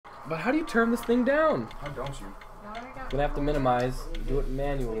But how do you turn this thing down? How don't you? Gonna have to minimize. Do it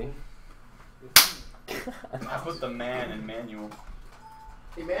manually. I put the man in manual.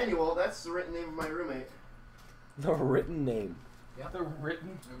 Emmanuel, that's the written name of my roommate. The written name. Yeah. The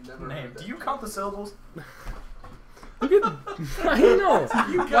written name. Do you count the syllables? Look at. I know.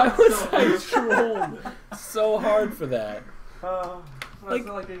 Why was I trolled so hard for that? Like,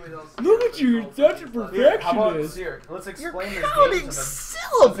 look at you, you're such a perfectionist. Here, let's explain You're this counting game to them.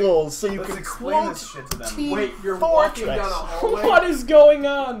 syllables so you Let's can explain quote this shit to them. Team Wait, you're Fortress. walking down a hallway? What is going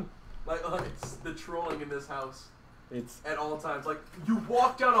on? Like, it's the trolling in this house. It's At all times. Like, you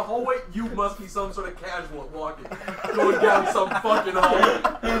walk down a hallway, you must be some sort of casual at walking. Going down some fucking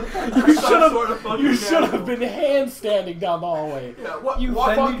hallway. you should have been handstanding down the hallway. Yeah, what, You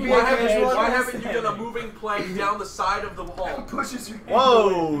why, fucking why casual haven't you done a moving plank down the side of the hall? Pushes you.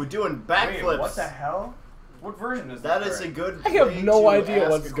 Whoa, doing Wait, backflips. what the hell? What version is That that? is a good I have way no to idea ask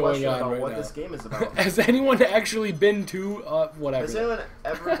what's a going question on about right what now. this game is about. Has anyone actually been to whatever? Has anyone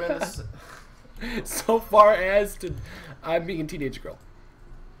ever been to... So far as to, I'm being a teenage girl.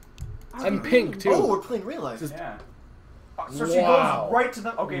 I'm pink too. Oh, we're playing real life. Just- Yeah. So she Wow. goes right to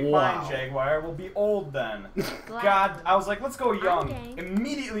the. Okay, Wow. fine, Jaguar. We'll be old then. God, I was like, let's go young.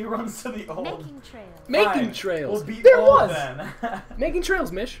 Immediately runs to the old. Making trails. Making Fine, trails. We'll be There old was. then. Making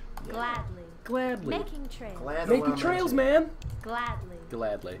trails, Mish. Gladly. Gladly. Making trails. Making trails, man. Gladly.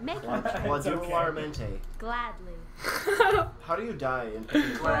 Gladly. Making La trails. Dularmente. Gladly. How do you die in For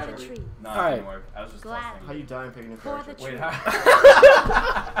the Gladly. trees. No, it Alright. didn't work. I was just Gladly. testing. How do you die in picking a For the character? Wait, trees.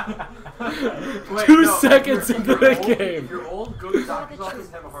 how? Wait, 2 no, seconds if into you're the old- game. If you're old, go to the doctor's office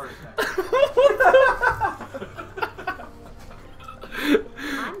and have a heart attack.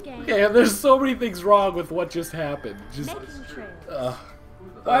 I'm game. Okay, there's so many things wrong with what just happened. Just, Making trails.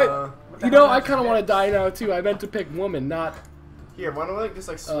 you know, I kind of want to die now too. I meant to pick woman, not. Here, why don't we just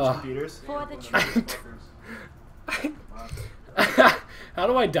like switch computers? For the trees. How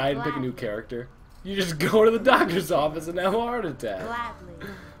do I die and pick a new character? You just go to the doctor's office and have a heart attack. Gladly.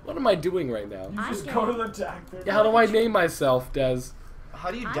 What am I doing right now? You I'm just game. go to the doctor. Yeah, how do I name myself, Des?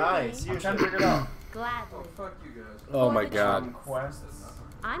 How do you I'm die? game. I'm trying Seriously. to figure it out. Gladly. Fuck you guys. Oh For my the god. Quests,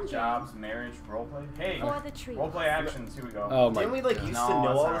 I'm game. jobs, marriage, roleplay. Hey, For the trees. roleplay actions. Here we go. Oh my. Didn't we like used No, to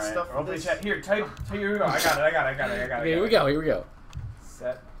know it's all not this right. stuff? from Roleplay this? chat. Here, type. Here we go. I got it. Okay, here we go. Here we go.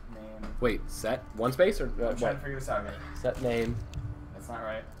 Set name. Wait, set one space or I'm trying what? to figure this out here. Set name. That's not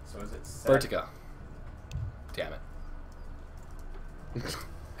right. So is it set? Vertica. Damn it.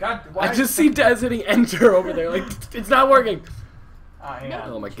 God, why? I just see Des hitting enter over there. Like it's not working. Yeah.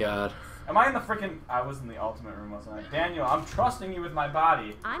 Oh my god. Am I in the freaking? I was in the ultimate room, wasn't I? Daniel, I'm trusting you with my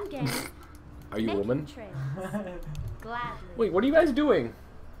body. I'm game. Are you a Making woman? trails. Gladly. Wait, what are you guys doing?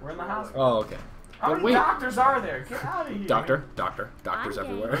 We're in the house. Oh, okay. How but many wait. doctors are there? Get out of here. Doctors I'm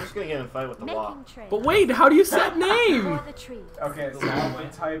everywhere. I'm just gonna get in a fight with the law. Making trails. But wait, how do you set name? For the trees. Okay, so I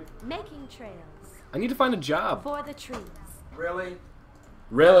type. Making trails. I need to find a job. For the trees. Really?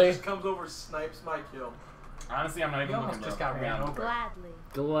 Really? Just comes over, snipes my kill. Honestly, I'm not even looking. just bro. got ran over. Gladly.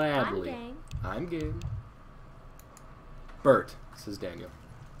 Gladly. I'm game. I'm game. Bert, says Daniel.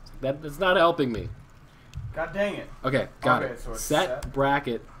 That's not helping me. God dang it. Okay, got Okay, it. so it's Set set.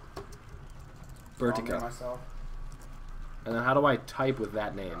 bracket Stronger Vertica. myself. And then how do I type with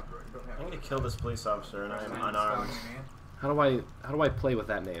that name? I'm gonna kill this police officer and I'm unarmed. How do I play with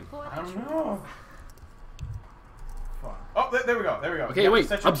that name? For I the don't trees. know. Fuck. Oh, there we go. There we go. Okay, You have wait. to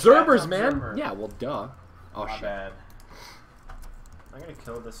set your Observers, chat to man. observer. Yeah, well, duh. Oh My shit. bad. I'm gonna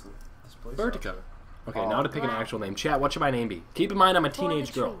kill this police Vertica. officer. Okay, Oh. now to pick an actual name. Chat, what should my name be? Keep in mind I'm a For the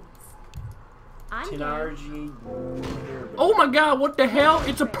teenage girl. trees. I'm game. Tinarji. Oh my god, what the hell?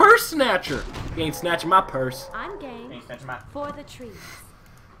 It's a purse snatcher. You ain't snatching my purse. I'm Can you game. snatch him out? For the trees.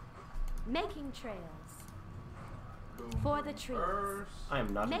 Making trails. For the trees. I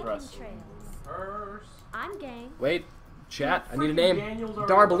am not Making impressed. trails. I'm game. Wait, chat, I need a name. Daniels are-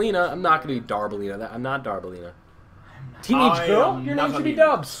 Darbelina. I'm not gonna be Darbelina. I'm not Darbelina. Teenage I girl? am Your not name should be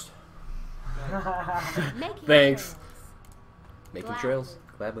gonna be- Dubs. Making Thanks. trails. Making Gladly. trails.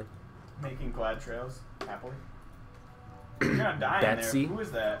 Gladly. Making glad trails. Happily. You're gonna die in there. Betsy. Who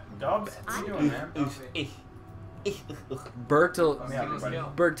is that? Dubs? What are you doing, man? Bertel. Let me have everybody.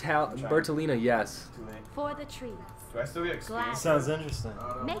 Bertolina, yes. Too late. For the trees. Do I still get experience? Glad. Sounds interesting.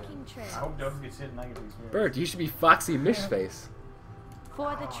 Making trails. I hope Dubs gets hit and I get the experience. Bert, you should be Foxy Mishface.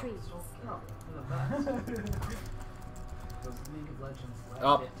 For the trees.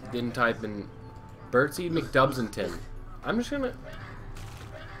 Oh, didn't type in Bertsy McDubsington. I'm just gonna.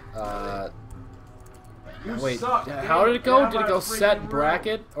 Wait, suck, how did it go? Get Did it out go of my set freaking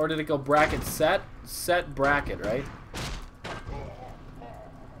bracket? Or did it go bracket set? Set bracket, right?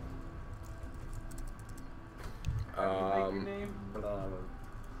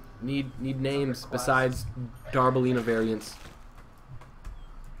 Need names besides Darbelina variants.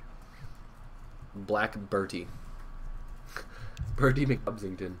 Black Bertie. Bertie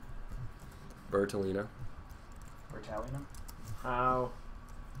McBubsington. Bertolina. Bertalina? How?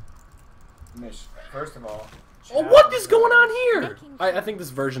 Mish, first of all... Oh, what is going on here? I think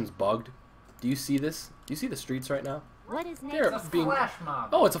this version's bugged. Do you see this? Do you see the streets right now? What is They're nature's being... Flash mob.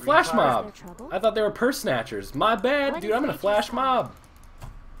 Oh, it's a flash mob. Is there trouble? I thought they were purse snatchers. My bad, What dude. is I'm in a nature's flash trouble?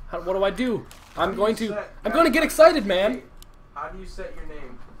 mob. What do I do? I'm going to get excited, man. How do you set your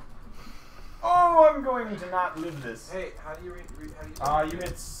name? Oh, I'm going to not live this. Hey, how do you how do you You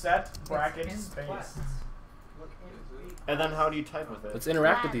hit set, bracket, space. And then how do you type with it? Let's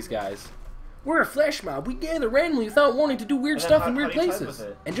interact with these guys. We're a flash mob. We gather randomly without warning to do weird And then stuff how- in weird how do you type places. with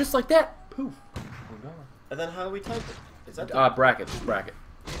it? And just like that, poof. We're gone. And then how do we type it? Is that Bracket. Just bracket.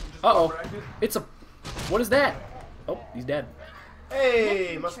 Uh-oh. It's a... What is that? Oh, he's dead.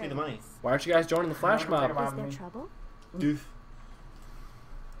 Hey, must be the money. Why aren't you guys joining the flash mob? Is there trouble? Doof.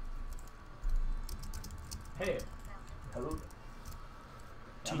 Hey. Hello.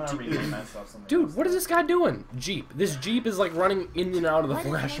 I'm gonna rename myself something. Dude, what is this guy doing? Jeep. This Jeep is like running in and out of the What is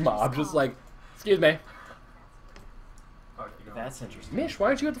flash nature's mob. Just call? like, excuse me. That's interesting. Mish, why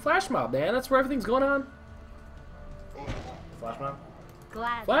aren't you at the flash mob, man? That's where everything's going on. Flash mob?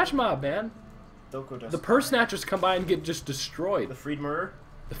 Glad. Flash mob, man. Doko dust. The purse snatchers come by and get just destroyed. The freed murderer?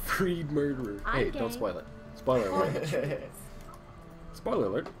 The freed murderer. I'm Hey, game. don't spoil it. Spoiler alert. Where's Spoiler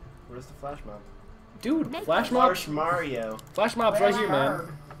alert. the flash mob? Dude, Make flash it mob. Harsh Mario. Flash mob's right here, man.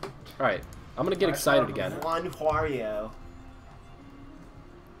 Alright, I'm gonna get excited again. One Wario.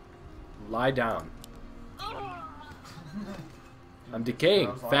 Lie down. I'm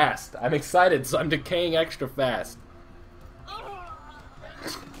decaying fast. I'm excited, so I'm decaying extra fast.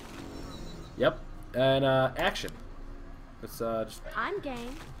 Yep. And action. Let's just. I'm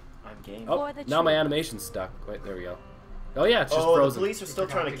game. I'm game. Oh, For the now my truth. animation's stuck. Wait, there we go. Oh yeah, it's just Oh, the frozen. police are still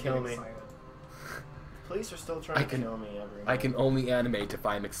trying to kill me. Police are still trying I to can- kill me, everyone. I can only animate if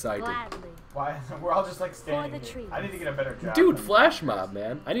I'm excited. Gladly. Why? We're all just like standing the here. trees. I need to get a better job. Dude, than- flash mob,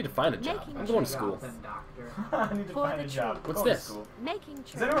 man. I need to find a job. Making I'm going to sure. school. I need to For find the a job. truth. I'm What's going to this? school. Making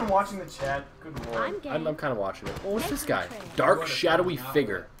Is trade. anyone watching the chat? Good lord. I'm game. I'm kind of watching it. Oh, what's this Making guy? trade. Dark, shadowy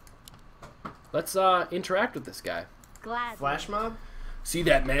figure. Let's interact with this guy. Gladly. Flash mob? See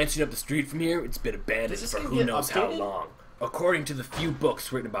that mansion up the street from here? It's been abandoned Does this for game who get knows how updated? long. According to the few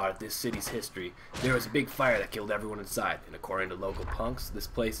books written about this city's history, there was a big fire that killed everyone inside. And according to local punks, this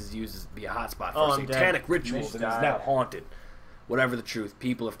place is used to be a hotspot for Oh, I'm satanic dead. rituals Mitch and is died. now haunted. Whatever the truth,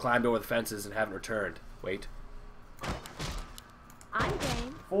 people have climbed over the fences and haven't returned. Wait. I'm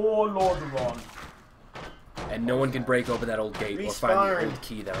game. For Lordaeron. And no one can break open that old gate or find the Respawn. old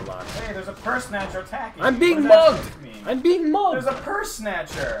key that unlocks it. Hey, there's a purse snatcher attacking. I'm me. being What does that mugged! supposed to mean? I'm being mugged! There's a purse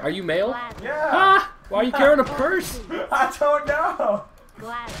snatcher. Are you male? Gladly. Yeah. Ah! Why are you carrying a purse? I don't know.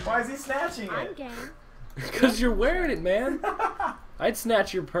 Gladly. Why is he snatching I'm it? game. Because you're wearing it, man. I'd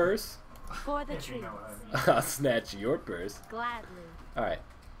snatch your purse. For the trees. I'll snatch your purse. Gladly. Alright.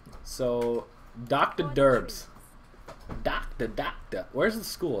 So, Dr. Derbs. Doctor. Where's the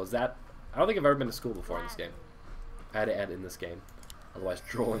school? Is that... I don't think I've ever been to school before in this game. I had to add in this game. Otherwise,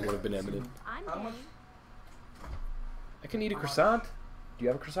 trolling would have been imminent. I'm How game. much? I can eat a croissant. Do you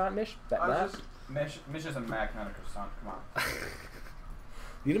have a croissant, Mish? That I was Mac? just Mish is a Mac, not a croissant. Come on.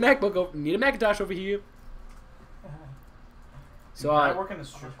 Need a MacBook over... Need a Macintosh over here. So, Can I work in the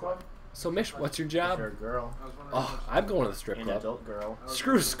strip club? So Mish, what's your If you're job? a girl, I was wondering Oh, I'm going to the strip an club. adult girl.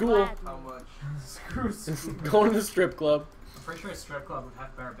 Screw school. how much. Screw. Going to the strip club. I'm pretty sure a strip club would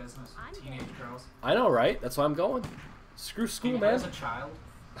have better business I'm with teenage girls. I know, right? That's why I'm going. Screw school, Teenage as man. a child.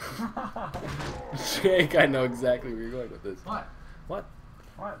 Jake, I know exactly where you're going with this. What? What?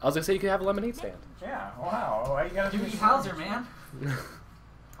 What? I was gonna say you could have a lemonade stand. Yeah. Wow. Why you gotta do Doogie this? Howser, man.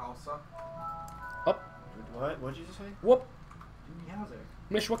 Salsa. What? What'd you just say? Whoop. Doogie Howser.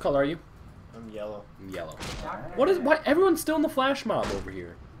 Mish, what color are you? I'm yellow. I'm yellow. Doctor. What is? Why everyone's still in the flash mob over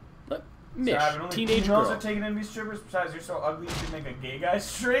here? Look, Mish, Sorry, but only teenage females girl. are taking in these strippers. Besides, you're so ugly you can make a gay guy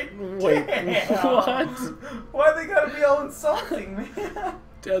straight. Wait, Damn. what? Why they gotta be all insulting, man?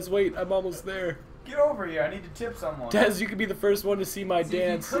 Des, wait, I'm almost there. Get over here. I need to tip someone. Des, you could be the first one to see my See, if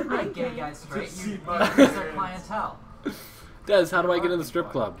dance. you could make gay guys straight, See you'd my increase their dance. clientele. Des, how do I get in the strip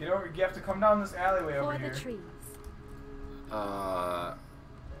club? Get over. You have to come down this alleyway over For here. the trees.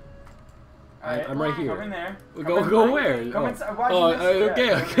 Alright, I'm right Come in here. there. Go where? Come Oh. inside. Why'd Oh, you miss it? okay, Yeah,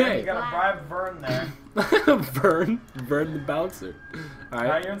 go there. okay. You gotta bribe Vern there. Vern the bouncer. All Now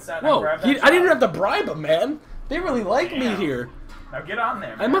right. you're inside. Now Whoa, grab that I didn't even job. have to bribe him, man. They really like me Damn. here. Now get on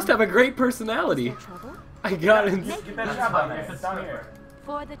there. I Man. must have a great Is personality. there trouble? I got in. Get that That's job fine on there. if It's it's down stripper. here.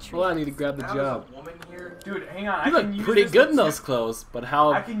 For the trees. Well, I need to grab the Now job. there's a woman here. Dude, hang on. You I can look use pretty this good to in those tip- clothes, but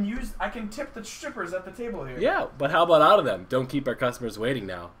how... I can tip the strippers at the table here. Yeah, but how about out of them? Don't keep our customers waiting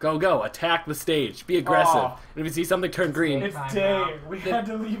now. Go, go, attack the stage. Be aggressive. Oh. And if you see something turn green... It's day. We had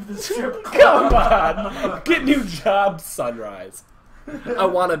to leave the strip club. Come on! Get new job, Sunrise. I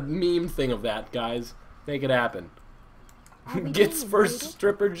want a meme thing of that, guys. Make it happen. Gets first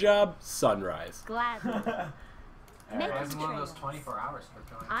stripper job, Sunrise. Gladly. Make It a was one of those trail. 24-hour strip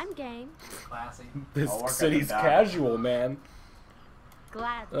joints. I'm game. Classy. This I'll work on city's the dock. casual, man.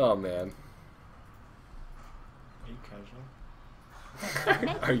 Gladly. Oh, man. Are you casual?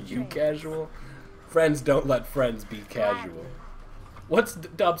 Make Are a you trail. casual? Friends don't let friends be casual. What's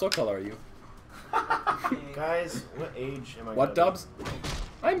Dubs? What color are you? Guys, what age am I? What, gonna Dubs?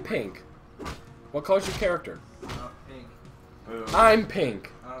 I'm pink. What color's your character? Pink. Boo. I'm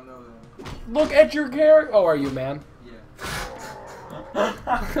pink. I don't know that. Look at your character. Oh, are you, man?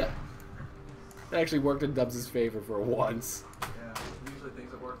 Yeah. It actually worked in Dubs' favor for once. Yeah. Usually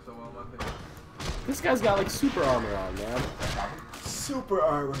things that work so well, my opinion. This guy's got like super armor on, man. be? Super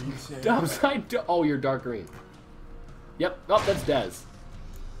armor, you say? Dubs, oh, you're dark green. Yep. Oh, that's Dez.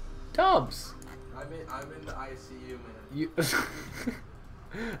 Dubs. I'm in the ICU, man. You.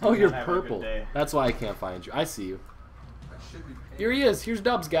 Oh, you're Have a good purple. day. That's why I can't find you. I see you. I should be pink. Here he is. Here's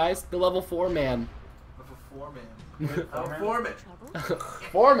Dubs, guys. The level 4 man. With a foreman. I'm a foreman. Trouble.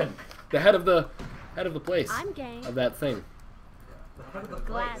 Foreman. The head of the place. I'm game. Of that thing. The head of the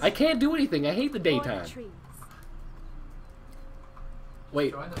Gladly. I can't do anything. I hate the For daytime. the trees.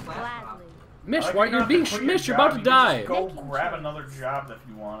 Wait, Join the flash mob. Gladly. Mish, Like, why you you're don't being have to quit your Mish? You're job, about to you can die. just go Making grab sure. another job if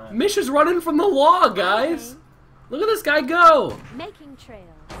you want it. Mish is running from the law, guys. I'm Look at this guy go. game. Making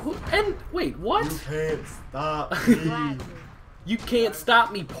trails. And wait, what? You can't stop me. Gladly. You can't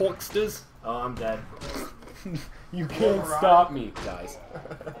stop me, porksters. Oh, I'm dead. You can't stop me, guys.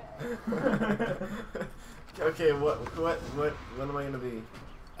 Okay, what am I gonna be?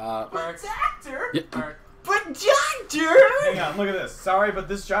 Actor? Yeah. But doctor! Hang on, look at this. Sorry, but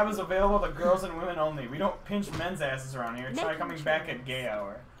this job is available to girls and women only. We don't pinch men's asses around here. Try Making coming back at gay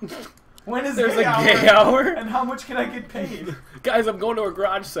hour. There's When is a gay hour? gay hour? And how much can I get paid? Guys, I'm going to a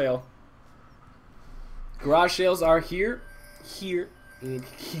garage sale. Garage sales are here, here, and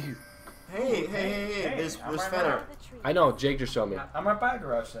here. Hey, there's I'm right Fenner. For the trees. I know, Jake just showed me. I'm right by a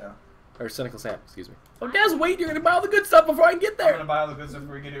garage sale. Or Cynical Sam, excuse me. Oh, Des, wait, you're gonna buy all the good stuff before I can get I'm there. gonna buy all the good stuff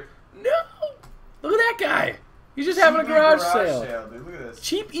before we get here. No! Look at that guy. He's just having a Cheap garage sale. Dude, look at this.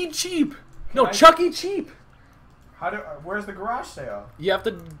 Cheap eat cheap. No, I- Chuck E. Cheap. Where's the garage sale? You have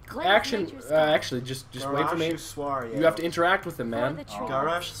to Where's Major Scott? actually, just wait for me. You have to interact with him, For man. the trees.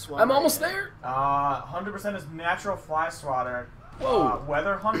 Garage swap. I'm almost there. 100% is natural fly swatter. Whoa.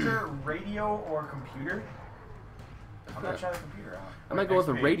 Weather hunter, radio, or computer. I'm gonna try the computer out. I might go with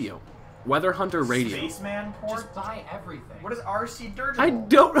a radio. Weather Hunter radio. Spaceman port. Just buy everything. What is RC dirigible? I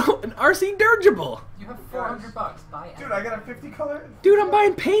don't know. An RC dirigible. You have $400. Buy everything. Dude, I got a 50 color. Dude, I'm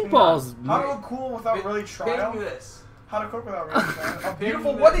buying paintballs. How to look cool without really Ping trial? this. How to cook without really trial? A Ping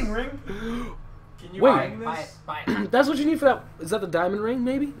beautiful this. wedding ring. Can you Wait. bang Buy this? it. Buy it. That's what you need for that. Is that the diamond ring,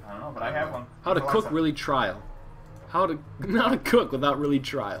 maybe? I don't know, but I have one. How to With cook Alexa. really trial. How to cook without really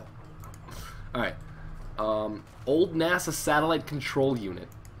trial. All right. Old NASA satellite control unit.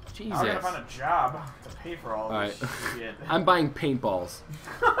 I gotta Jesus. find a job to pay for all All this right. shit. I'm buying paintballs.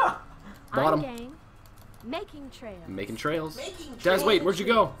 I'm Bottom. game. Making trails. Making trails. Des, wait, where'd you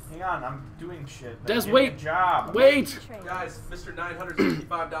go? Hang on, I'm doing shit. Des, Give me wait. a job. Wait. Making trails. Guys, Mr.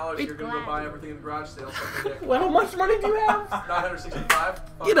 $965, Wait. you're gonna go buy everything in the garage sale. Well, how much money do you have?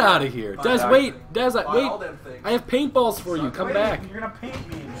 $965. Get out of here. Buy Des, everything. wait. Des, Buy all wait. them things. I have paintballs for you. Come Wait, back. You're gonna paint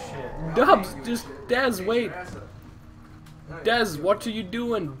me and shit. Dubs, you just shit. Des, Take wait. your ass up. Des, what are you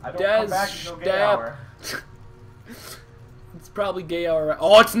doing? I don't Des, come back until gay stop. hour. It's probably gay hour.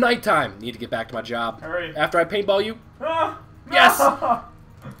 Oh, it's nighttime. Need to get back to my job. Hurry. After I paintball you, Ah, Yes! no!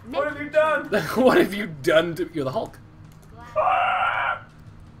 What have you done? what have you done to... You're the Hulk. Gladly. Ah!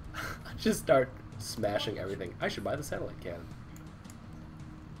 Just start smashing everything. I should buy the satellite cannon.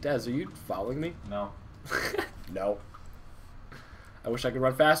 Des, are you following me? No. No. I wish I could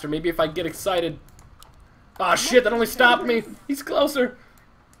run faster. Maybe if I get excited. Ah, shit, that only stopped me. He's closer.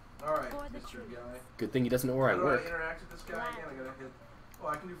 Alright, For the Mr. truth. Guy. Good thing he doesn't know where I How do I work. interact with this guy again? I gotta hit. Oh,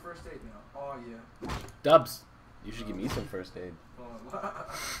 I can do first aid now. Oh, yeah. Dubs, you should give me some first aid. Hold on.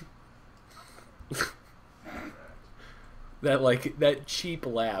 That cheap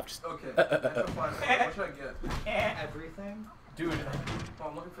laugh. Just, Okay, that's so fine. What should I get? Everything? Dude, Oh,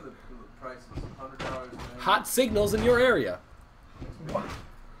 I'm looking for the prices. $100. Man. hot signals in your area.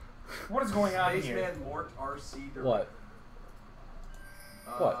 what is going on here? Spaceman Mort RC. What?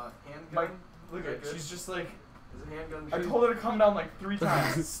 What? Handgun. Look at she's just like. Is it handgun? I told her to come down like 3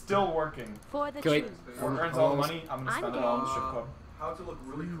 times. It's still working. For the Okay, wait. truth. Or earns all the money. I'm gonna spend it all in the strip club. How to look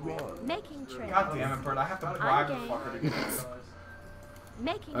really cool. Making trail. God damn it, Bert! I have to bribe the fucker to get this.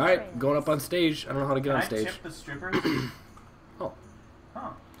 Making All right, trail. going up on stage. I don't know how to get on Can I stage. tip the strippers? Oh. Huh.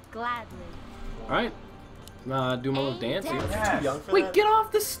 Gladly. All right. Do my little dance here. Yes. Too young for Wait, that? get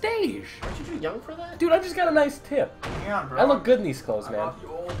off the stage, Aren't you too young for that? dude! I just got a nice tip. Hang on, bro. I look good in these clothes, I man. bought the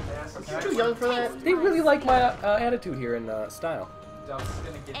old ass. You're too young for that. They really like my attitude here and style. Dubs is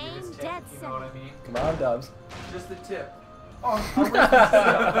gonna give you his Aim tip, dead you know what I mean? Come on, Dubs. Just the tip. Oh,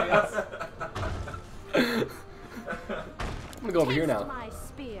 I'm gonna go over here Taste now. my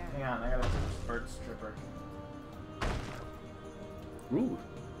spear. hang on, I gotta tip Bert stripper. Ooh,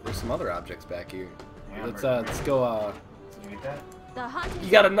 there's some other objects back here. Hang on, Let's Bert, let's go. Did you get that? The hunt is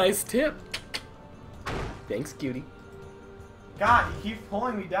You got a nice tip. Thanks, cutie. God, you keep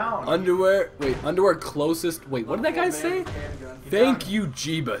pulling me down. Underwear. Wait, underwear closest. Wait, what did that guy say? Handgun. Thank you,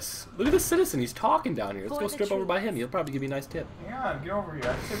 Jeebus. Look at the citizen. He's talking down here. Let's For go the strip over by truth. him. He'll probably give you a nice tip. Hang on, get over here.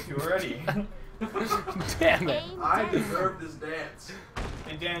 I tipped you already. Damn it. Aim I dead. deserve this dance.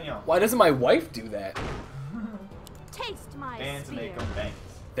 Hey, Daniel. Why doesn't my wife do that? Taste my Dance and spear. make them banks.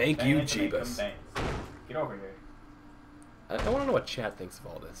 Thank you, Dance and make 'em Jeebus. banks. Get over here. I want to know what chat thinks of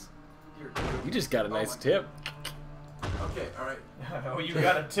all this. Here, You just got a nice tip. Okay, alright. Oh, you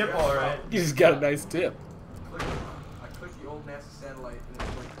got a tip alright. You just got a nice tip. I click the old NASA satellite and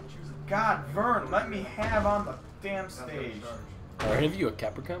it's like, choose a God, Vern, let me have on the damn That's gonna stage. charge. Are any of you a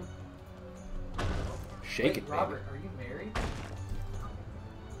Capricorn? Shake Wait, it, baby. Robert, are you married?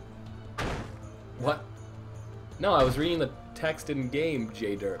 What? No, I was reading the text in game,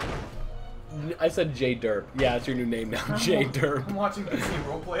 J Derp. I said J Derp. Yeah, it's your new name now, J I'm Derp. watching Disney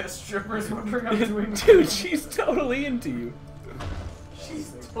roleplay as strippers wondering I'm doing. Dude, she's totally into you.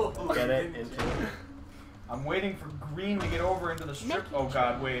 She's totally Get it into it. I'm waiting for Green to get over into the strip. Oh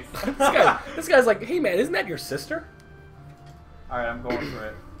God, wait. This guy's like, hey man, isn't that your sister? Alright, I'm going for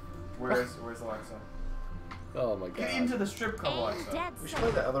it. Where's Alexa? Oh my Get into god. the strip club, Aim Alexa. dead We should play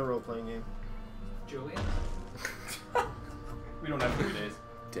center. the other role-playing game. Julian? We don't have 3 days.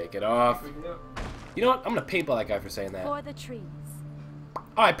 Take it off. We do. You know what? I'm gonna paintball that guy for saying that. Oh, For the trees.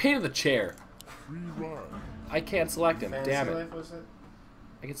 I painted the chair. I can't select him. Fantasy Damn it. Life, was it?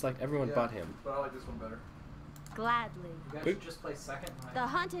 I can select everyone Yeah, but him. But I like this one better. Gladly. You guys Good. should just play second. Line. The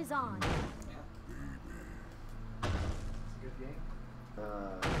hunt is on. Yeah. It's a good game.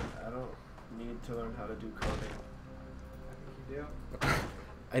 I don't need to learn how to do coding. I think you do.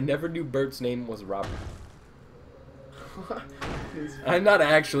 I never knew Bert's name was Robert. What? I'm not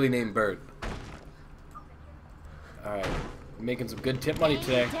actually named Bert. Alright. Making some good tip money Aim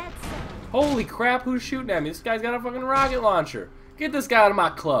today. dead center. Holy crap, who's shooting at me? This guy's got a fucking rocket launcher. Get this guy out of my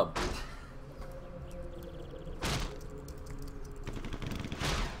club.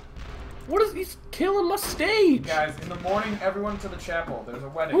 What is he's killing my stage? Guys, in the morning, everyone to the chapel. There's a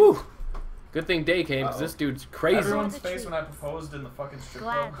wedding. Whew. Good thing day came, because Uh-oh. this dude's crazy. Everyone's For the face truth. when I proposed in the fucking strip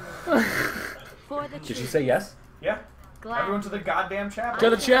club. Gladly. For the Did she truth. say yes? Yeah. Gladly. Everyone to the goddamn chapel. To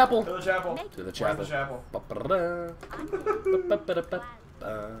the chapel. To the chapel. Make- To the Where's chapel. the chapel?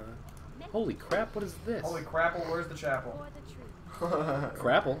 Holy crap, what is this? Holy crapple, where's the chapel? For the truth.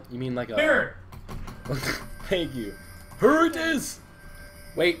 Crapple? You mean like a... Here! Thank you. Here it is!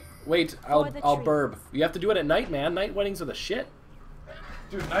 Wait, I'll the trees. burb. You have to do it at night, man. Night weddings are the shit.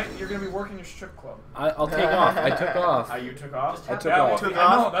 Dude, night, you're gonna be working your strip club. I'll take off. I took off. You took off? I took Yeah, off. well, Took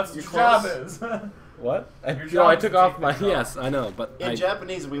I know, off? that's what Your your job clothes? is. What? Your No, job I is took to off take my... things off. Yes, I know, but In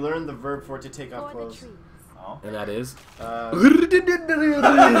Japanese, we learned the verb for it to take off For the clothes. trees. Oh. And that is...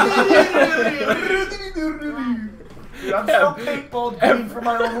 Dude, I'm still paintball green for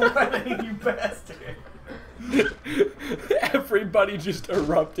my own wedding, you bastard. Everybody just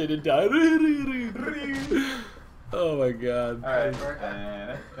erupted and died. Oh my god. Alright.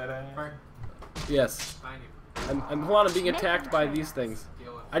 Mark, Yes. behind you. I'm hold on, I'm being attacked by these things.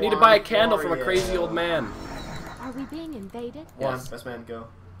 Deal with I need to buy a candle from a crazy old man. Are we being invaded? Juan, Yes. best man, go.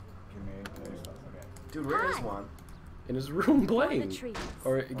 Give me stuff, okay. Dude, where is Hi. Juan? In his room For the playing. trees.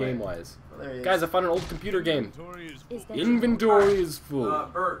 Or game-wise. Oh, there he is. Guys, I found an old computer game. Is there Inventory is full.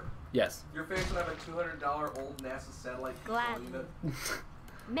 Bert, Yes. your face would have a $200 old NASA satellite control Glad. unit.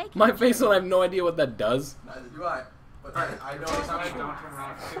 Making My face trail. one, I have no idea what that does. Neither do I. But I know it's Don't not turn true.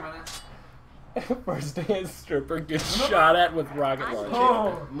 around for 2 minutes. First day as stripper gets shot at with rocket launcher.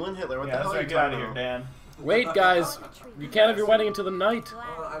 Oh! Moon Hitler, what Yeah, the hell that's are right, you get out talking of here, about? Dan. Wait, guys. You can't have your wedding until the night. Glad.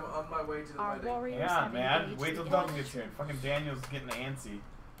 I'm on my way to the Our wedding. warriors Yeah, have man. engaged Wait till the Doug enemy. gets here. Fucking Daniel's getting antsy.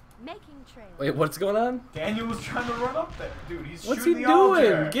 Making trails. Wait, what's going on? Daniel was trying to run up there. Dude, he's What's he shooting doing?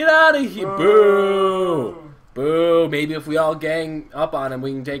 the altar. Get out of here. Boo. Boo. Maybe if we all gang up on him,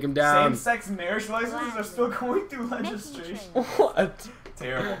 we can take him down. Same-sex marriage licenses are still going through registration. What?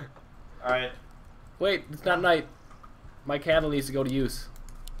 Terrible. Alright. Wait, it's not night. My candle needs to go to use.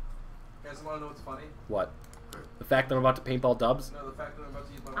 You guys want to know what's funny? What? The fact that I'm about to paintball dubs? No, the fact that I'm about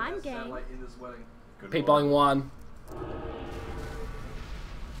to use my I'm last game. satellite in this wedding. Good Paintballing boy. Juan.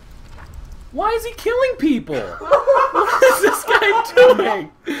 Why is he killing people? What is this guy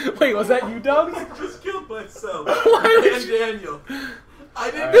doing? Wait, was that you, Doug? I just killed myself. Why would And you- Daniel. I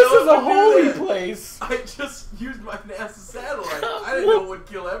didn't This know is it a would do holy that. place. I just used my NASA satellite. I didn't know it would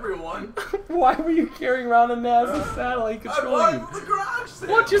kill everyone. Why were you carrying around a NASA satellite I controlling won you? from the garage sale.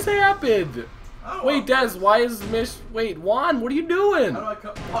 What just happened? I don't Wait, want- Des, why is Mish... Wait, Juan, what are you doing? How do I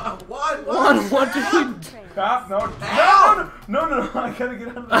cut? What? Juan, what did you... Trails. Stop, no, Ow! no, I gotta get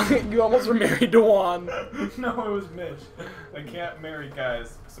out of this. You almost were married to Juan. No, it was Mitch. I can't marry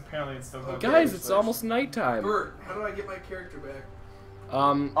guys, because apparently it's still going Guys, it's almost nighttime. Bert, how do I get my character back?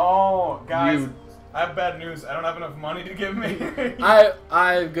 Oh, guys, You- I have bad news. I don't have enough money to get married. good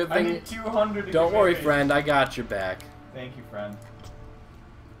I thing... need 200 to Don't get worry, married. friend, I got your back. Thank you, friend.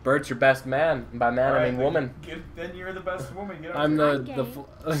 Bert's your best man. And by man, I Alright, mean woman. Then you're the best woman. Get up I'm there. the...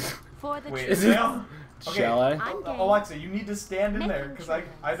 For the Wait, Is trails. it- Dale? Shall I? I'm game. Alexa, you need to stand in there Making because trails.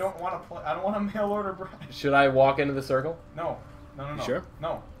 I don't want to play. I don't want to mail order bride. Should I walk into the circle? No. You sure?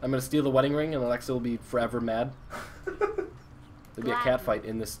 No. I'm gonna steal the wedding ring and Alexa will be forever mad. There'll be a cat fight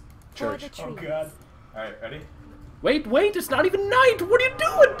in this For church. the Oh trees. God. All right, ready? Wait, it's not even night! What are you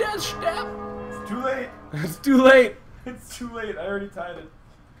doing, Des Step? It's too late. It's too late. It's too late. I already tied it.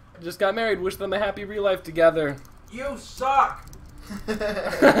 Just got married. Wish them a happy real life together. You suck.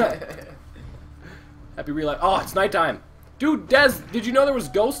 Happy real life. Oh, it's nighttime. Dude, Des, did you know there was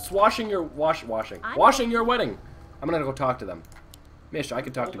ghosts washing your washing your wedding? I'm gonna go talk to them. Mish, I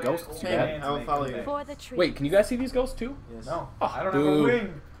could talk to ghosts. You Hey, bad? I will follow you. For the trees. Wait, can you guys see these ghosts too? Yes. No. Oh, I don't have a boo.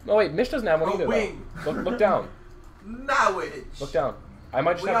 wing. Oh wait, Mish doesn't have one A either. wing. Though. Look down. Now it. Look down. I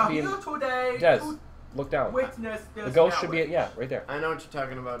might just We have are to be in. here today Des, to look down. witness The this ghost should be marriage. yeah, right there. I know what you're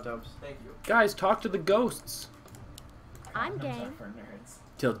talking about, Dubs. Thank you. Guys, talk to the ghosts. I'm Condoms are game. for nerds.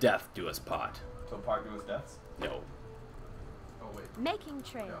 Till death do us part. Till Park do his deaths. No. Oh wait. Making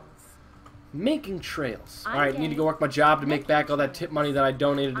trails. Making trails. I'm Alright, need to game. go work my job to make Making back all that trails. tip money that I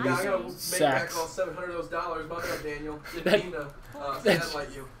donated to I'm Yeah, I these gotta game. make back sacks all 700 of those dollars. My bad, Daniel. Didn't That- mean to that's-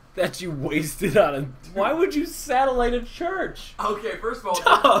 satellite you. that you wasted on a. Why would you satellite a church? Okay, first of all,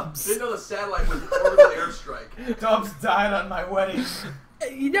 Dubs. didn't know the satellite was an orbital airstrike. Dubs died on my wedding.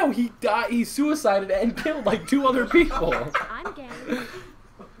 You know, he died. He suicided and killed like 2 other people. I'm game.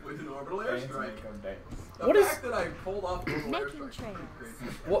 With an orbital airstrike. The What is- fact that I pulled off an orbital Making airstrike is trails.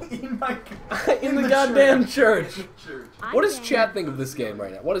 crazy. What In my in the goddamn church? Church. I'm What does game. chat think of this game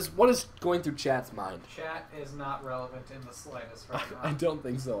right now? What is going through chat's mind? Chat is not relevant in the slightest right now. I don't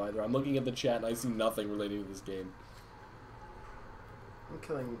think so either. I'm looking at the chat and I see nothing relating to this game. I'm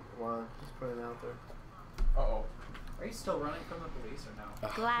killing Juan. Just putting it out there. Uh-oh. Are you still running from the police or no?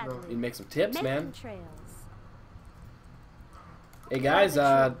 Ugh, Gladly. you make some tips, Making man. trails. Hey guys,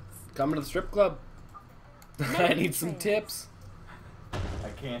 come to the strip club. I Making need some trails. tips. I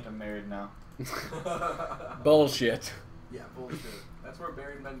can't. I'm married now. Bullshit. Yeah, bullshit. That's where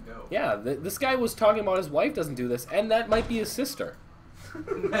married men go. Yeah, this guy was talking about his wife doesn't do this, and that might be his sister.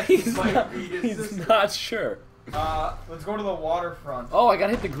 That He's might not, be his he's sister. not sure. Let's go to the waterfront. Oh, I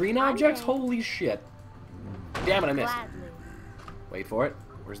gotta hit the green objects? game. Holy shit. Damn it, I missed. Gladly. Wait for it.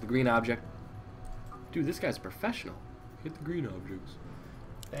 Where's the green object? Dude, this guy's professional. Hit the green objects.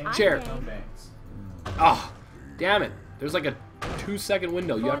 Thanks. Chair. I'm No game. thanks. Oh, damn it. There's like a 2-second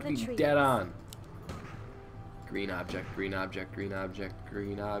window. You For have to the be trees. dead on. Green object, green object, green object,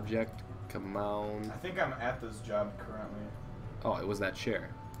 green object. Come on. I think I'm at this job currently. Oh, it was that chair.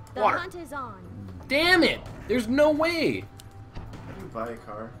 The Water. hunt is on. Damn it! There's no way. How do you buy a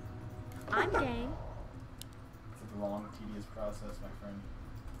car? I'm game. It's a long, tedious process, my friend.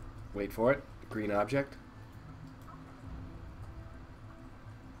 Wait for it. Green object.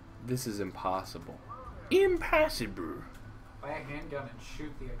 This is impossible. Impossible. Buy a handgun and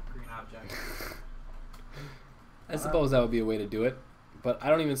shoot the green object. I suppose that would be a way to do it, but I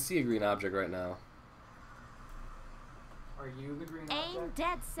don't even see a green object right now. Are you the green Aim object?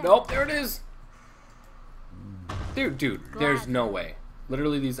 dead set. Nope, there it is. Dude, there's Glad. no way.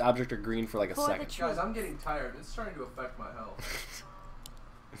 Literally, these objects are green for like a For the second. trees. Guys, I'm getting tired. It's starting to affect my health.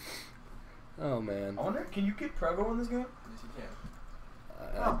 Oh man, I wonder, can you get Prego in this game? Yes, you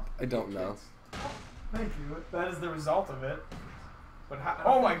can. I don't know. Thank you. That is the result of it. But how,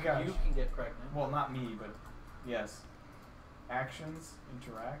 oh my gosh. You can get pregnant. Well, not me, but yes. Actions,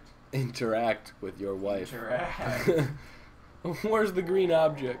 interact. Interact with your wife. Interact. Where's the green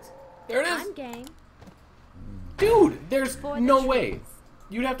object? There it is. I'm game. Dude, there's For the no way. trees.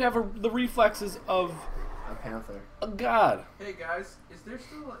 You'd have to have the reflexes of A panther. a god. Hey guys, is there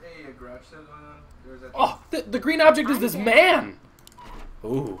still a garage sale going on? Or is that Oh, the green object is I'm this game. man.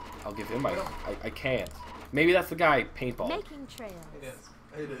 Ooh, I'll give him my. I can't. Maybe that's the guy paintball. Making trails. It is.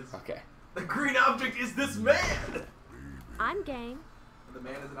 It is. Okay. The green object is this man! I'm game. The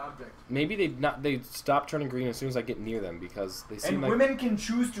man is an object. Maybe they stop turning green as soon as I get near them because they seem And like. women can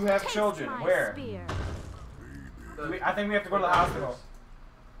choose to have Taste children. my Where? spear. I think we have to go to the hospital.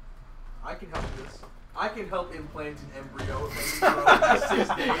 I can help this. I can help implant an embryo and grow in 6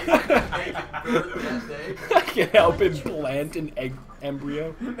 days and make it birth that day. I can help implant an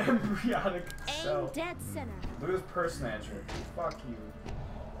embryo. An embryonic Aim cell. dead center. Look at this purse snatcher. Fuck you.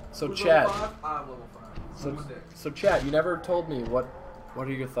 So Who's Chad, level 5? I'm level 5. so, Who's next? so Chad, you never told me what are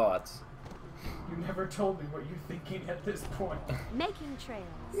your thoughts? You never told me what you're thinking at this point. Making trails.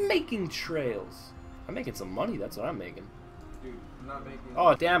 Making trails. I'm making some money. That's what I'm making. Dude, I'm not making.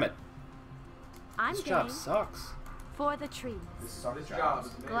 Oh damn it! I'm This game. job sucks. For the trees. This sucks This jobs. job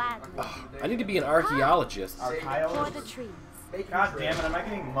is amazing. Gladly. I'm working I need to be an archaeologist. For Archaeologist. the trees. Making God trails. damn it! Am I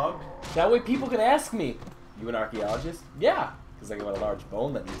getting mugged? That way people can ask me, "You an archaeologist?" Yeah, because I got a large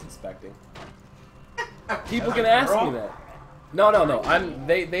bone that needs inspecting. People can ask me that. No.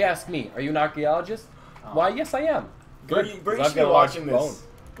 They ask me, "Are you an archaeologist?" Why? Yes, I am. Good. Brady 'cause should I've be got a large watching bone this.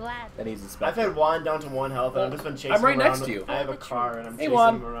 Gladly. that needs I've inspecting. had Juan down to 1 health, and I've just been chasing I'm right him next around. to you. I have a car, and I'm Hey, chasing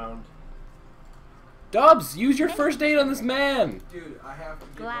Juan. him around. Dubs, use your first date on this man. Dude, I have to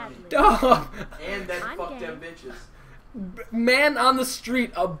get Gladly. money. Dub, And then I'm fuck game. them bitches. man on the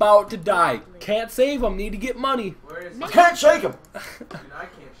street about to die. Can't save him. Need to get money. Where is he? Make- Can't shake him! Dude, I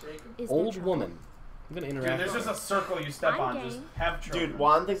can't shake him. Is there Old trouble? woman. I'm gonna Dude, interact. there's just a circle you step I'm on. game. Just have children. Dude,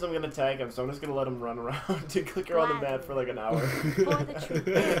 Juan thinks I'm gonna tag him, so I'm just gonna let him run around to click around the map for like an hour. For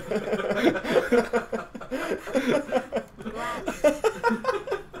the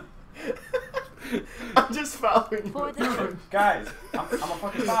I'm just following you. For the trees. Guys, I'm a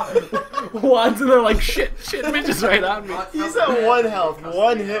fucking father. Juan's in there like shit, bitches right on me. He's at 1 health.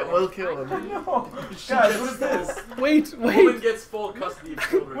 1 hit will kill him. No. Guys, what is this? Wait. Woman gets full custody of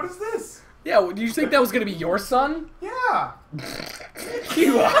children. What is this? Yeah, do you think that was gonna be your son? Yeah.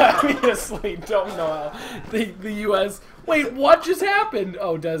 You obviously don't know how the U.S. Wait, what just happened?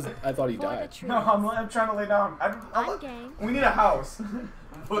 Oh, I thought he For the died. trees. No, I'm trying to lay down. I'm game. We need a house.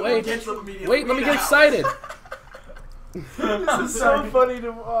 Wait, Gets them immediately. wait, let me get excited. This is so funny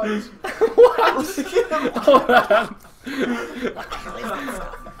to watch. What? Hold on.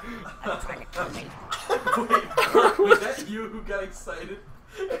 Wait, was that you who got excited?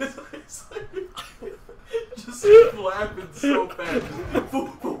 Because I excited. Just flapping so fast.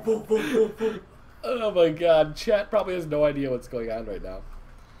 Boom, boom, boom, boom, boom, boom. Oh my god, chat probably has no idea what's going on right now.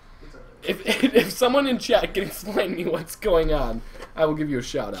 If someone in chat can explain me what's going on, I will give you a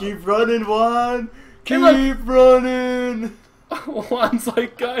shout out. Keep running, Juan. Hey, look. Keep running. Juan's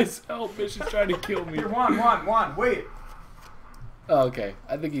like, guys, help! Bitch is trying to kill me. Here, Juan, wait. Oh, okay.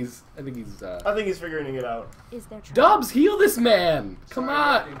 I think he's. I think he's figuring it out. Is there trouble? Dubs, heal this man! Come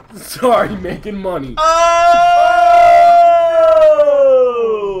Sorry, on! Sorry, making money.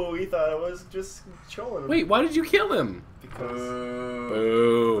 Oh! He thought I was just trolling him. Wait, why did you kill him? Because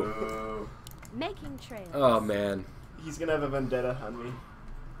Boo. Making trails. Oh, man. he's gonna have a vendetta on me.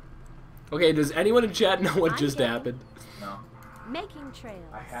 Okay, does anyone in chat know what I'm just game. happened? No, Making trails.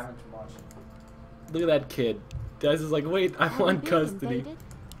 I haven't watched it. Look at that kid. Dez is like, wait, I Are we want being custody. invaded?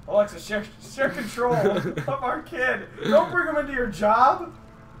 Alexa, share control of our kid. Don't bring him into your job.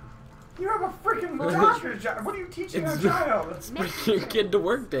 You have a freaking doctor's job. What are you teaching our child? It's bring your kid to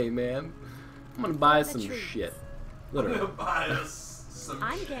work day, man. I'm gonna buy some trees. shit. I'm Literally. gonna buy us some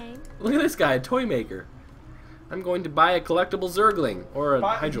I'm shit. game. Look at this guy, a toy maker. I'm going to buy a collectible Zergling or a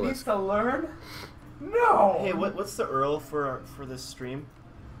But he needs Hydralisk. to learn? No. Hey, what's the URL for this stream?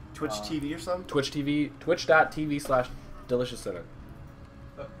 Twitch TV or something? Twitch TV, twitch.tv/DeliciousCinnamon.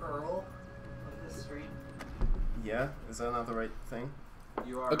 The Earl of this stream. Yeah, is that not the right thing?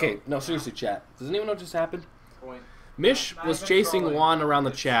 You are Okay, no, seriously, chat. Does anyone know what just happened? Point. Mish Not was even chasing trolling. Juan around the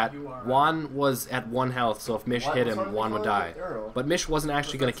It's- chat. you are. Juan was at 1 health, so if Mish hit What's wrong him, with Juan would calling die. it Earl? But Mish wasn't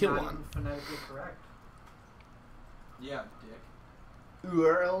actually going to kill That's Juan. not even phonetically correct. Yeah, dick.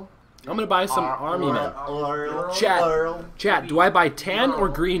 URL? I'm going to buy some army men. URL? Chat. URL? Chat, do I buy tan or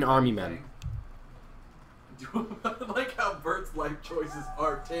green army men? I like how Bert's life choices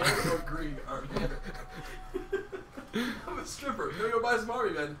are tan or green are. I'm a stripper. Can we go buy some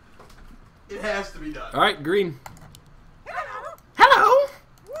army men? It has to be done. All right, green. Hello.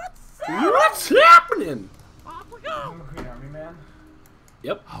 What's happening? Green Army Man.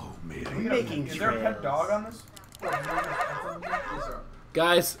 Yep. Oh man. Making Is there a pet dog on this?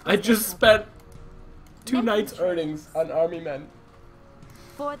 Guys, I just spent 2 nights' earnings on army men.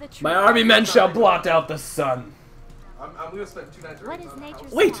 For the tree. My army men shall blot out the sun. I'm gonna spend 2 nights What earnings is on a nature's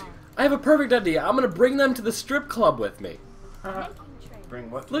house. Wait, song? I have a perfect idea. I'm gonna bring them to the strip club with me. Making trails.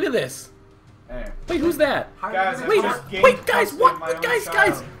 Bring what? Look at this. Hey. Wait, who's that? Guys, I Wait, just gained wait, guys, custody what? of my What, own guys,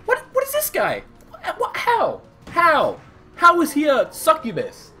 child. what is this guy? What? How? How is he a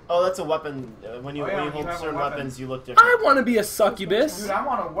succubus? Oh, that's a weapon. When you, Oh, yeah, when you you hold have a certain weapon. weapons, you look different. I want to be a succubus. Dude, I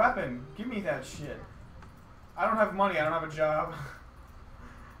want a weapon. Give me that shit. I don't have money. I don't have a job.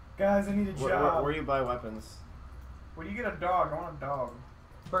 Guys, I need a job. Where do you buy weapons? Where do you get a dog? I want a dog.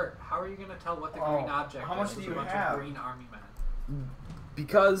 Bert, how are you gonna tell what the Oh, green object how much is do with you a bunch have? of green army men?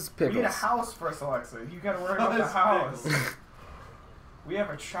 Because We need a pickles. house first, Alexa. You gotta worry about the house. We have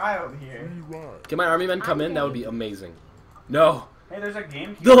a child here. Can my army men come in? That would be amazing. No, Hey, there's a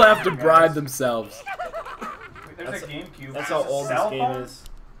GameCube. they'll have to guys. bribe themselves. Wait, there's a GameCube. That's There's how a old this cell game phone? is.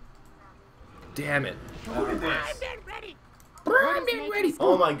 Damn it. Look at this. Primed and ready.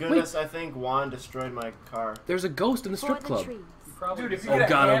 Oh my Wait, goodness, I think Juan destroyed my car. there's a ghost in the For strip the club. trees. You probably Dude, if you Oh get a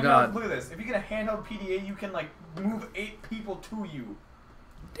God, oh handheld, God. look at this. If you get a handheld PDA, you can like move 8 people to you.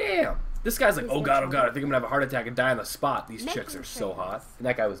 Damn. This guy's like, oh God, I think I'm gonna have a heart attack and die on the spot. These Making chicks are so trails. hot. And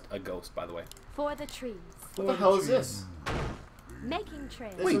that guy was a ghost, by the way. For the trees. What the hell is this? Making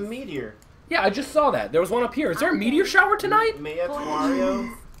trails. It's a meteor. Yeah, I just saw that. There was one up here. Is there a meteor shower tonight?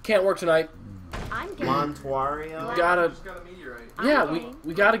 Meteorario? Can't work tonight. I'm game. Montuario? Gotta. Just got a meteorite. Yeah, I'm we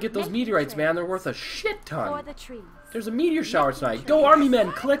game. gotta get those Making meteorites, man. trails. They're worth a shit For ton. the trees. There's a meteor shower tonight. Go, army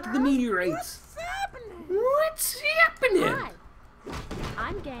men, collect the meteorites. What's happening? Hi.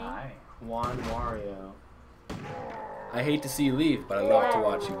 I'm game. Hi. Juan Wario. I hate to see you leave, but I love to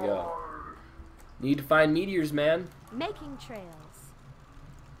watch you go. Need to find meteors, man. Making trails.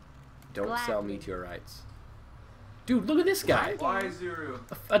 Don't Glad sell to. meteorites. Dude, look at this guy. Why Zuru?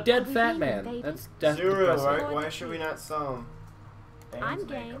 A dead fat Leaving, man. baby. That's Zero, depressing. right? Why should we not sell him? I'm Thanks,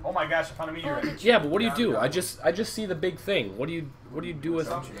 game. Maker. Oh my gosh, I found a For the meteorite. trees. Yeah, but what do you do? I just see the big thing. What do you do with?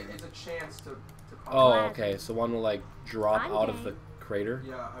 It's a chance to Oh, okay. So one will like drop I'm out of game. the crater.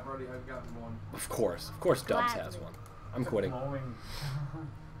 Yeah, I've gotten one. Of course, Dubs has one. I'm quitting. Glowing.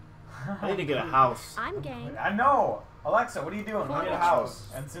 I need to get a house. I'm game. I know. Alexa, what are you doing? We For need a the house.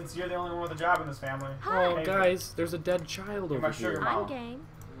 And since you're the only one with a job in this family, Oh, hey, guys, there's a dead child You're my over sugar here. mom. I'm game.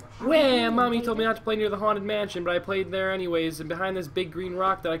 Wham! Mommy told me not to play near the haunted mansion, but I played there anyways. And behind this big green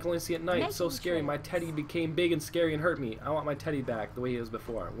rock that I can only see at night, it's so Making scary. My trails. teddy became big and scary and hurt me. I want my teddy back the way he was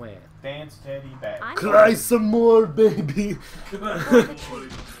before. Wham! Dance teddy back. I'm Cry some more, baby. For the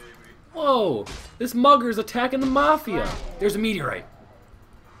trees. Whoa! This mugger's attacking the mafia. There's a meteorite.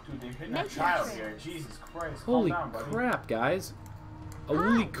 Dude, they're hitting that Make child it. here. Jesus Christ. Holy Calm down, buddy. crap, guys! A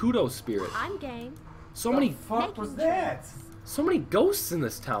woolly kudo spirit. I'm game. So The many, fuck was Making that? so many ghosts in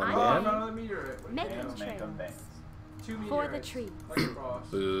this town, I'm Oh, I man. found another meteorite. Wait, Making Dance make them trails. dance. 2 meteorites. For the trees. Like a boss.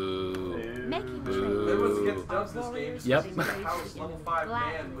 Boo. Making Boo. That was trails. against Dubs this game. So Yep. he's a house level 5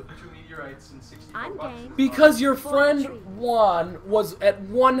 Glad. man with 2 meteorites and 64 I'm bucks. game. Because your For the friend trees. Juan was at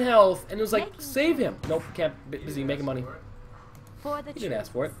 1 health and was like, Making save him. Nope, can't. Busy making money. For the He trees. didn't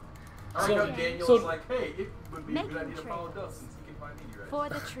ask for it. I So- like how Daniel's so- like, hey, it would be a good Making idea to follow trails. Dubs since he can find meteorites. For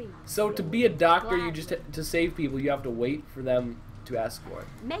the trees. So to be a doctor, you Glad. just to save people, you have to wait for them to ask for it.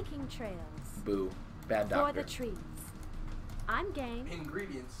 Making trails. Boo. Bad For doctor. the trees. I'm game.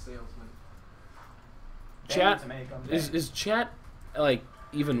 Ingredients salesman. Chat Dance make 'em is dance. chat like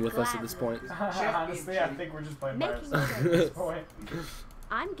even with us at this point? Honestly, I think we're just playing by Making ourselves at this point.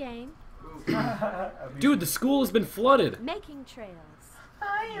 I'm game. Ooh. At least- Dude, the school has been flooded. Making trails.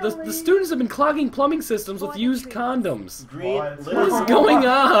 The students have been clogging plumbing systems with For the used trees. condoms. Green, What? What little, is going What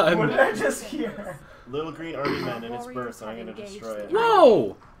did on? I just hear? little green army man in its Warriors birth, and I'm have gonna engaged destroy it. the-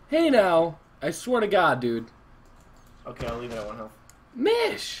 Whoa! Hey now. I swear to God, dude. Okay, I'll leave it at 1 health.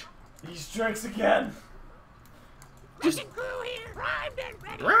 Mish! He strikes again. Just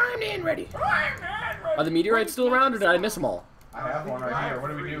rhymed and ready. Are the meteorites still around or did I miss them all? I have one right here. What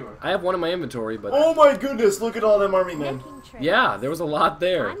do we do? I have one in my inventory, but Oh my goodness, look at all them army men. Making trails. yeah, there was a lot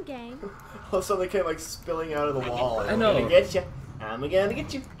there. I'm game. All of a sudden they came like spilling out of the wall. I know. I'm gonna get you. I'm gonna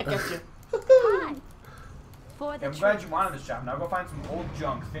get you. I got you. Hi. For the I'm glad trees. you wanted this job. Now go find some old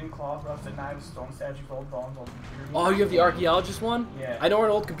junk. Thin cloth, rusted knives, stone statues, old bones, old computer. Oh, you have the archaeologist one? Yeah. I know where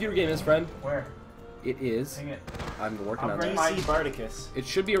an old computer game is, friend. Where? It is Sing it. I'm working on bring that. DC Bardicus. It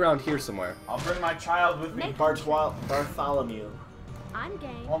should be around here somewhere. I'll bring my child with me. Bartholomew. I'm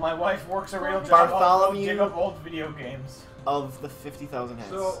game. While my wife works a real job, I'll dig up old video games. Of the 50,000 heads.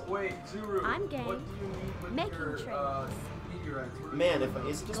 So wait, Zuru. I'm game. What do you need with Making your trails. meteorites? What do Man, you if need?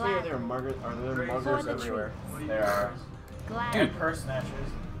 is it just me or there are muggers For the everywhere? What do you There are. Glad. And purse snatchers.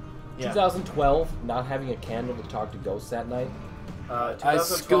 Yeah. 2012, not having a candle to talk to ghosts that night. 2012,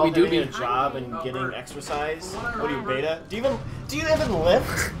 Scooby-Dooby. having a job and Oh, getting Bert. exercise. From what I What are you, remember- beta? Do you even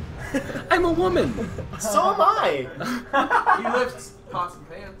lift? I'm a woman. So am I. He lifts pots and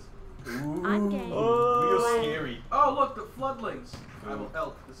pans. I'm game. Real scary. Oh look, the floodlings. I will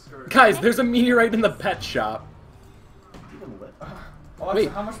help the scourge. Guys, there's a meteorite in the pet shop. Even lift. Alexa, Wait.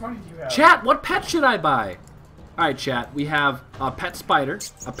 how much money do you have? Chat, what pet should I buy? Alright, chat, we have a pet spider,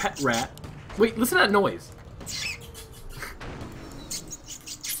 a pet rat. Wait, listen to that noise.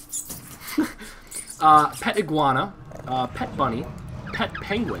 Pet iguana, pet bunny, pet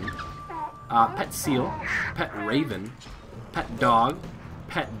penguin, pet seal, pet raven, pet dog,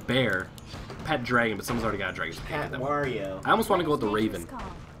 pet bear, pet dragon, but someone's already got a dragon. So I can't Pat get that one. Wario. I almost want to go with the Let's make raven. this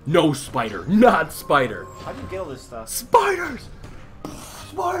call. No spider, not spider. How do you get all this stuff? Spiders!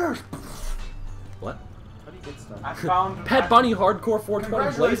 Spiders! What? How do you get stuff? I found Pet bunny hardcore 420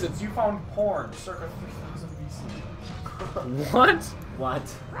 blazes. Congratulations, you found porn circa 3000 BC. What? What?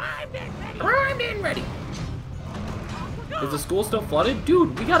 Primed and ready. Is the school still flooded?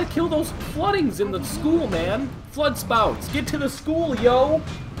 Dude, we gotta kill those floodings in the school, man. Flood spouts. Get to the school, yo.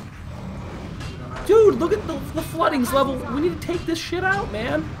 Dude, look at the floodings level. We need to take this shit out,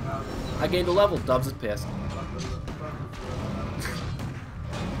 man. I gained a level. Dubs is pissed.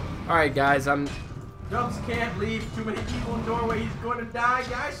 Alright, guys, I'm... Dubs can't leave too many people in doorway. He's going to die,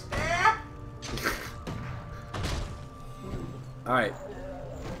 guys. Stab! Alright.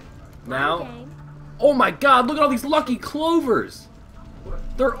 I'm Now... game. Oh my god, look at all these lucky clovers.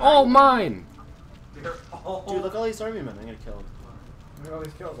 They're all mine. They're all... Dude, look at all these army men. I'm gonna kill them. Look at all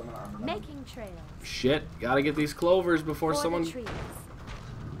these kills I'm gonna arm them. Making trails. Shit, gotta get these clovers before For someone... the trees.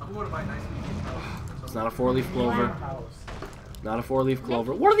 I'm going to buy nice medium. It's not a four-leaf clover. House. Not a four-leaf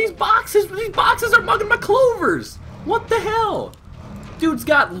clover. What are these boxes? These boxes are mugging my clovers. What the hell? Dude's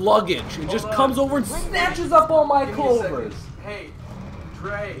got luggage and just Hold on. comes over and snatches up all my Give me a second. clovers. Hey,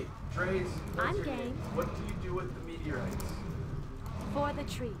 Dre's. What's I'm your game. name? What do you do with the meteorites? For the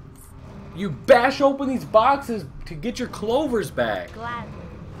trees. You bash open these boxes to get your clovers back. Gladly.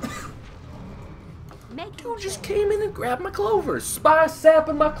 Making Dude just trails. came in and grabbed my clovers. Spy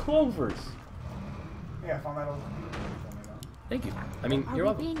sapping my clovers. Yeah, I found that old. Thank you. I mean, Are you're we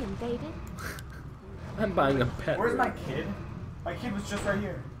welcome. being invaded? I'm buying a pet. Where's my rig. kid? My kid was just right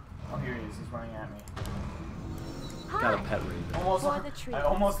here. Oh, here he is. He's running at me. Got a Hi. pet rig. Almost. For the trees. I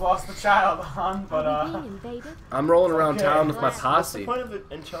almost lost the child, hon, but Are we being invaded? I'm rolling around Okay. town with my What's the What's the posse. point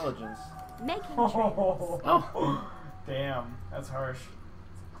of intelligence? Making trails. Oh, Damn, that's harsh.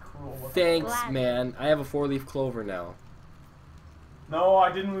 Cruel. thanks, Glad. man. I have a four-leaf clover now. No,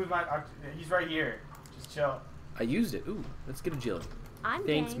 I didn't lose my. He's right here. Just chill. I used it. Ooh, let's get agility. I'm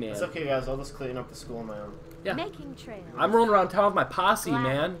Thanks, game. man. It's okay, guys. I'll just clean up the school on my own. Yeah. Making trails. I'm rolling around town with my posse, Glad.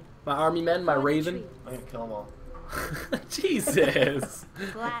 man. My army men, my For the raven. trees. I'm gonna kill them all. Jesus.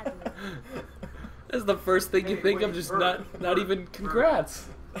 Gladly. That's the first thing you Hey, think wait, of, just Bert, not even congrats.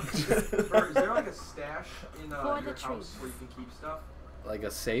 Bert, is there like a stash in For your the house trees. where you can keep stuff? Like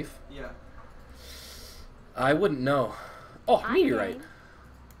a safe? Yeah. I wouldn't know. Oh, I'm meteorite. game.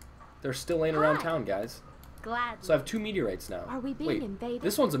 They're still laying around Hi. town, guys. Gladly. So I have two meteorites now. Are we being Wait, invaded?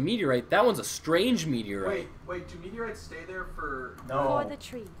 this one's a meteorite. That one's a strange meteorite. Wait, do meteorites stay there for... No. For the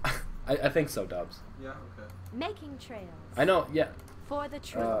trees. I think so, Dubs. Yeah, okay. Making trails. I know, yeah. For the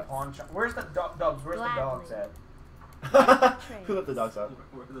trees. Where's the Dubs? Where's Gladly. the dogs at? Who let the dogs out?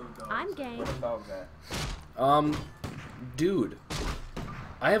 Where are those dogs? I'm game. Where's the dogs at? Dude.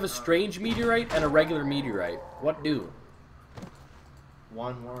 I have a strange meteorite and a regular meteorite. What do?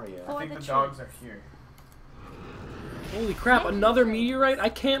 One Wario. For I think the the dogs trees. are here. Holy crap, another meteorite? I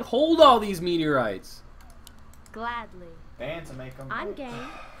can't hold all these meteorites. Gladly. Band to make them. I'm game.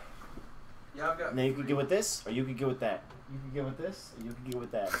 Yeah, I've got... Now you could get with this, or you could get with that. You could get with this, or you could get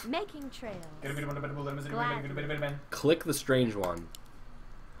with that. Making trails. Click the strange one.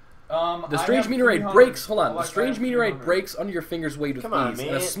 The I strange have meteorite 300. breaks. Hold on. The Alexa, I strange have meteorite 300. breaks under your fingers' weight with Come on, ease. man.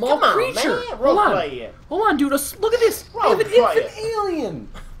 And a small Come on, creature. man. Hold on. Roleplay it. Hold on, dude. Look at this. I have an Roleplay infant alien.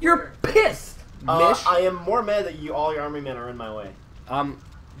 You're pissed, Mish. I am more mad that all your army men are in my way.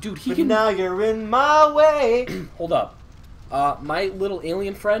 Dude, he But can. now you're in my way. Hold up. My little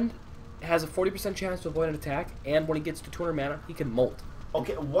alien friend has a 40% chance to avoid an attack, and when he gets to 200 mana, he can molt.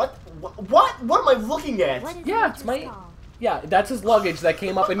 Okay, what? What am I looking at? What is Yeah, it's nature's my- call? Yeah, that's his luggage that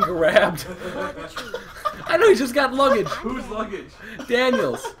came up and grabbed. For the trees. I know he just got luggage. Whose luggage?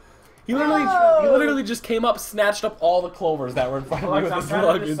 Daniel's. He literally just came up, snatched up all the clovers that were in front of me Alex, with I'm his trying to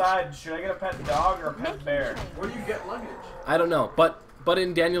luggage. decide, should I get a pet dog or a pet Making bear? trails. Where do you get luggage? I don't know, but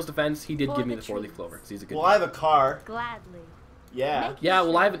in Daniel's defense, he did For give me the the 4-leaf trees. clover because he's a good. Well, I have a car. Gladly. Yeah. Making Yeah,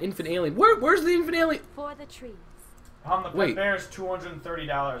 well, I have an infant alien. Where's the infant alien? For the trees. On the pet Wait. bear is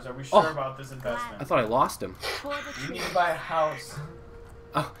 $230. Are we sure Oh. about this I investment? thought I lost him. For the You trees. need to buy a house.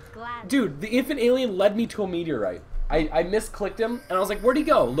 Oh, Gladly. dude, the infant alien led me to a meteorite. I misclicked him, and I was like, where'd he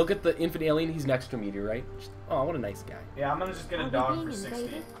go? Look at the infant alien. He's next to a meteorite. Oh, what a nice guy. Yeah, I'm gonna just get Are a we dog being for 60.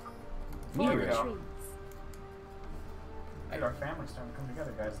 invaded? For Meteorite. the go. trees. Dude, our family's starting to come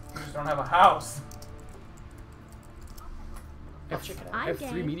together, guys. We just don't have a house. I'll check it out. I have 3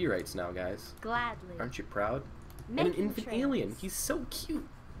 game. meteorites now, guys. Gladly. Aren't you proud? And an Making infant trails. alien. He's so cute.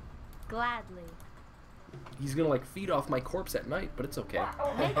 Gladly. He's gonna like feed off my corpse at night, but it's okay.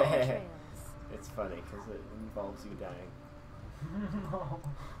 Making trails. It's funny because it involves you dying.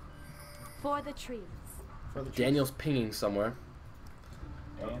 For the trees. For the Daniel's pinging somewhere.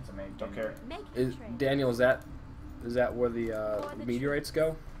 Dan's amazing. Don't care. Making Is trails. Daniel? Is that where the For the meteorites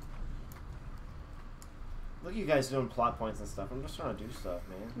go? Look at you guys doing plot points and stuff. I'm just trying to do stuff,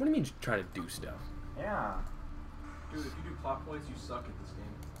 man. What do you mean trying to do stuff? Yeah. Dude, if you do plot points, you suck at this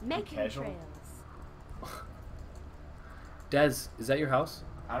game. Making casual. trails. Dez, is that your house?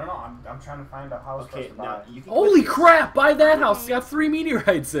 I don't know. I'm trying to find a house for us Okay, to now buy. you can. Holy crap! Buy that house. It's got 3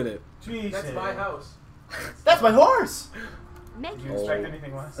 meteorites in it. Jesus. That's my house. That's my horse. Did you Making expect Oh.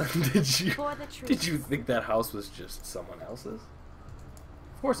 anything less? Did you? For the trees. Did you think that house was just someone else's?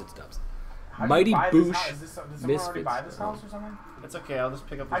 Of course it's Dubs. How do you Mighty buy this Boosh house? Did someone already Misfits. buy this house or something? It's okay. I'll just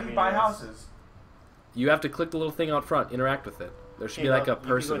pick up. How this do you buy meteorites. houses? You have to click the little thing out front. Interact with it. There should be Okay, like well, a you can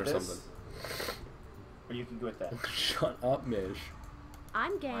go person or with this, something. Or you can go with that. Shut up, Mish.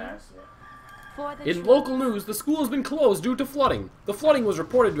 I'm game. Yeah, I see it. For the In trees. local news, the school has been closed due to flooding. The flooding was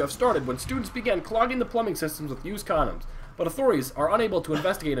reported to have started when students began clogging the plumbing systems with used condoms. But authorities are unable to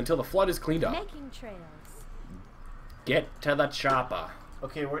investigate until the flood is cleaned up. Making trails. Get to the chopper.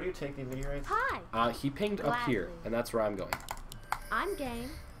 Okay, where do you take the meteorites? Hi. He pinged up here, Gladly. and that's where I'm going. I'm game.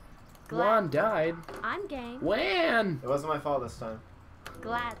 Juan died. I'm game. It When? wasn't my fault this time.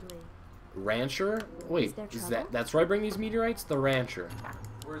 Gladly. Rancher? Wait, there is trouble? that's where I bring these meteorites? The rancher.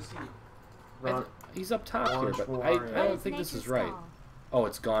 Where's he? Ron, He's up top here, Orange but Warrior. I What don't is think this is nature's right. call? Oh,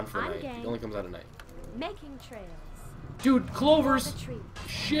 it's gone for I'm night. game. It only comes out at night. Making trails. Dude, For clovers! the trees.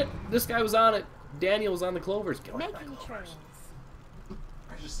 Shit, this guy was on it. Daniel was on the clovers. Get away from my Making clovers. trails.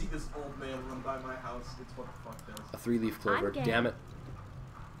 I just see this old man run by my house. It's what the fuck does. A 3-leaf clover. I'm game. Damn it.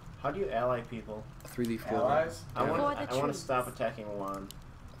 how do you ally people? A 3-leaf clover. Allies? I Damn it. want. For the I want to trees. stop attacking Juan.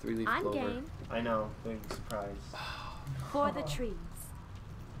 A 3-leaf I'm clover. game. I know. Big surprise. For the trees.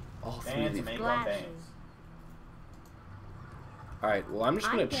 All Dan's 3-leaf. make Gladly. Dan's. Alright, well, I'm just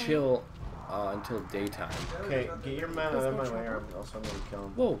I'm gonna game. chill until daytime. Okay, get your man out of my way, or else I'm gonna kill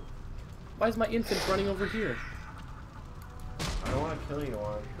him. Whoa. Why is my infant running over here? I don't want to kill you,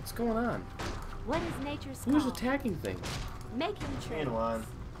 Juan. What's going on? What is nature's Who's call? attacking things? Making Me and trails. Juan.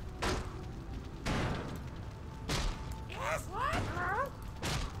 Yes, what? Huh?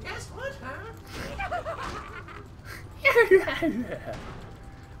 Yes, what, huh?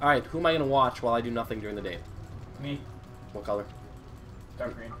 Alright, who am I gonna watch while I do nothing during the day? Me, What color?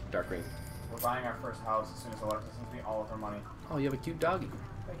 dark green. Dark green. We're buying our first house as soon as Alexa sends me all of her money. Oh, you have a cute doggy.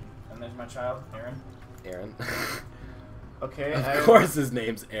 Thank you. And there's my child, Aaron. Aaron. Okay, Of course his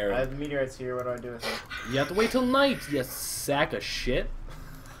name's I Aaron. have meteorites here. What do I do with them? You have to wait till night, you sack of shit.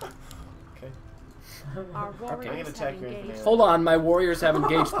 Okay. Our warriors gonna have attack your engaged. infant Hold on, my warriors have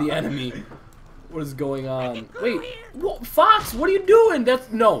engaged the enemy. What is going on? Wait, Fox, what are you doing? That's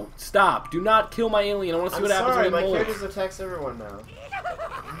no, stop. Do not kill my alien. I want to see I'm what happens sorry, when my it character molts. just attacks everyone now.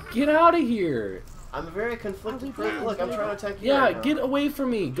 Get out of here. I'm a very conflicted Are we person. being Look, I'm invaded? trying to attack you Yeah, right now. get away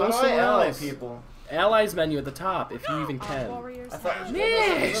from me. Go How do I somewhere ally else. people? Allies menu at the top, if you even Our can. warriors I thought have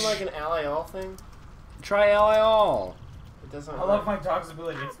Nish! isn't it like an ally all thing? Try ally all. It doesn't. I love my dog's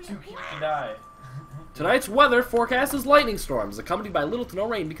ability. It's too cute to die. Tonight's weather forecast is lightning storms, accompanied by little to no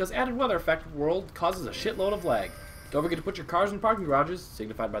rain because added weather effect world causes a shitload of lag. Don't forget to put your cars in parking garages,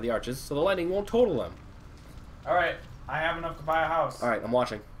 signified by the arches, so the lightning won't total them. Alright, I have enough to buy a house. Alright, I'm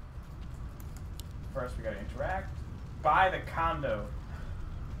watching. First, we gotta interact. Buy the condo.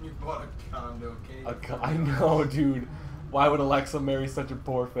 You bought a condo, okay? I know, dude. Why would Alexa marry such a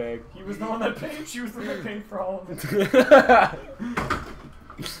poor fag? He was the one that paid. She was the one that paid for all of it.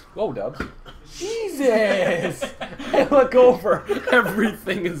 Whoa, Dubs. Jesus! I look over.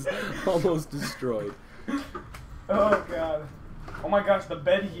 Everything is almost destroyed. Oh god. Oh my gosh, the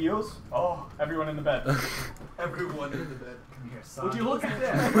bed heals. Oh, everyone in the bed. Everyone in the bed. Come here, son. Would you look at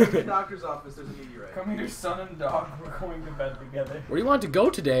that? We're in the doctor's office. There's a meteorite. Come here, son and dog. We're going to bed together. Where do you want to go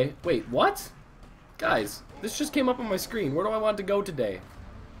today? Wait, what? Guys, this just came up on my screen. Where do I want to go today?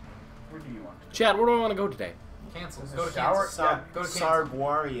 Where do you want to? Chad, where do I want to go today? Cancel. Is Go it to shower? cancel. Yeah, Go to cancel.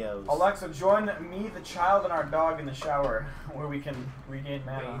 Sarguarios. Alexa, join me, the child, and our dog in the shower, where we can regain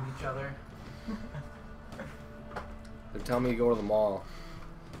mana. Bathe each other. They're telling me to go to the mall.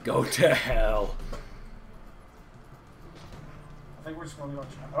 Go to hell. I think we're just going to go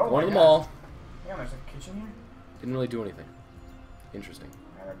check. Oh, Going to the my mall. gosh. Yeah, there's a kitchen here. Didn't really do anything. Interesting.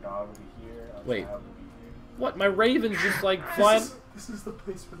 And our dog will be here. Our Wait. child will be here. What? My raven's just like flying. This is the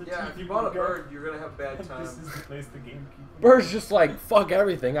place for the Yeah, TV if you bought a would go- bird, you're gonna have bad This time. is the place the gamekeeper. Bird's just like, fuck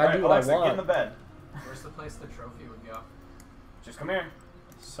everything. I do what Alexa, I get in the want. bed. Where's the place the trophy would go? Just come here.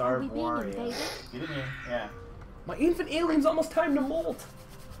 Are we being Sarguarios. invaded? Get in here. Yeah. My infant alien's almost time to molt.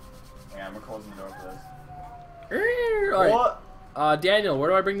 Yeah, I'm closing the door for this. Alright. What? Daniel, where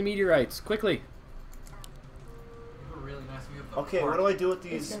do I bring the meteorites? Quickly. You have a really nice view of the Okay, park. what do I do with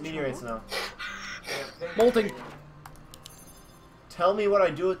Is these there meteorites trouble? now? Molting. Tell me what I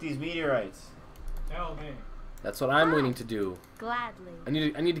do with these meteorites. Tell me. That's what I'm waiting to do. Gladly. I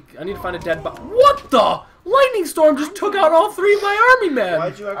need to find a dead body. What the? Lightning storm just took out all 3 of my army men.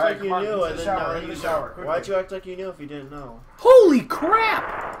 Why'd you act Alright, like you come on, knew into and the then shower, now into you the shower, quickly. Why'd you act like you knew if you didn't know? Holy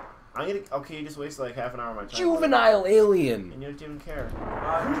crap! I'm gonna. Okay, you just wasted like half an hour of my time. Juvenile alien. And you didn't even care.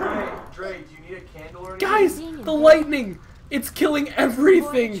 Dre, do you need a candle or anything? Guys, the lightning. It's killing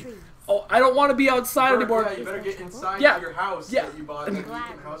everything. Oh, I don't want to be outside Bert, anymore. Yeah, you better get inside Yeah. your house Yeah. that you bought, the beacon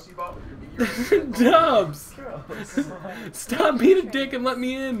house you bought with your meteorite. Dubs. Stop being a dick and let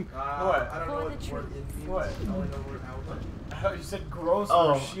me in. What? I don't know For what the word truth. it means. What? I only know the word out. I thought you said gross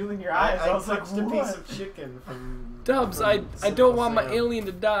Oh. for shielding your eyes. I, was like, touched a what? piece of chicken from. Dubs, from I Simple don't want my Sam. alien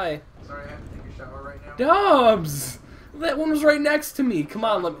to die. Sorry, I have to take a shower right now. Dubs. That one was right next to me. Come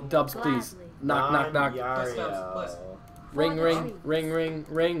on, let me, Dubs, please. Gladly. Knock, knock, knock. Yario. Ring, ring, ring, ring,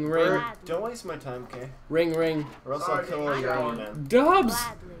 ring, ring, Gladly. Don't waste my time, okay? ring, ring. Or else I'll Sorry, kill all your I'm army men. Dubs.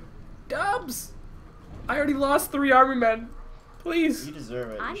 Gladly. Dubs. I already lost 3 army men. Please. You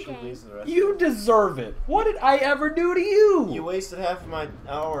deserve it. I'm You should game. lose the rest. You deserve it. What did I ever do to you? You wasted half of my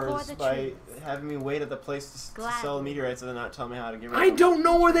hours For the by truth. having me wait at the place to sell the Gladly. meteorites and then not tell me how to get rid of I them. don't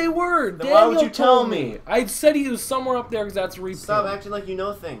know where they were. Then Daniel why would you tell told me? I said he was somewhere up there because that's repeat. Stop acting like you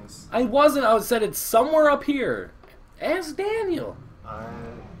know things. I wasn't. I said it's somewhere up here. Ask Daniel.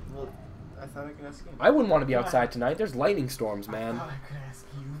 Well, I thought I could ask you. I wouldn't want to be outside tonight. There's lightning storms, I man. thought I could ask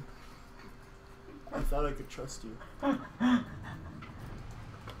you. I thought I could trust you.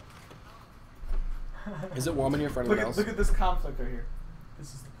 Is it warm in here for anyone else? Look at this conflict right here.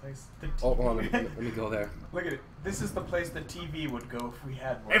 This is the place. The TV. Oh, hold on. Let me go there. Look at it. This is the place the TV would go if we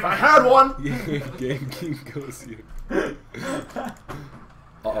had one. If I had one! Game King goes here.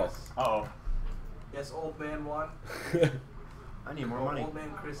 Uh-oh. Oh. Yes, old man one. I need more money. Old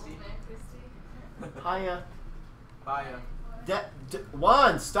man Christie. Hiya. Hiya.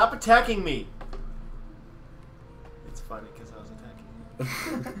 Juan, stop attacking me! It's funny because I was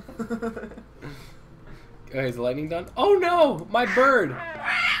attacking you. Okay, is the lightning done? Oh no! My bird!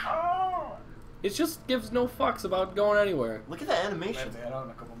 It just gives no fucks about going anywhere. Look at the animation. Might head out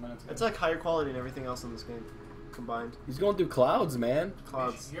in a couple minutes. It's like higher quality than everything else in this game combined. He's going through clouds, man.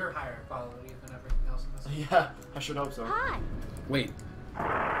 Clouds. You're higher quality than everything else in this. Yeah, I should hope so. Hi. Wait.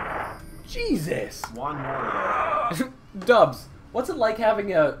 Jesus! One more. Dubs, what's it like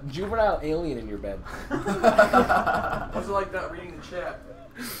having a juvenile alien in your bed? What's it like not reading the chat?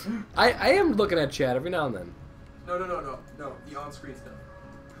 I am looking at chat every now and then. No, the on-screen stuff.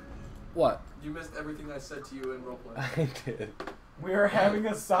 What? You missed everything I said to you in roleplay. I did. We are having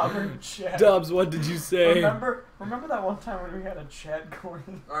a sovereign chat. Dubs, what did you say? Remember that one time when we had a chat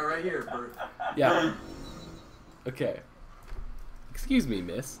going? Alright, right here, Bert. Yeah. Okay. Excuse me,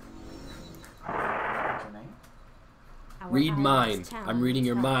 miss. What's your name? Our Read allies mine. town I'm reading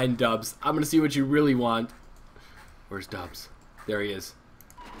your is up. mind, Dubs. I'm gonna see what you really want. Where's Dubs? There he is.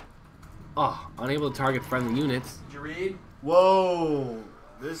 Oh, unable to target friendly units. Did you read? Whoa!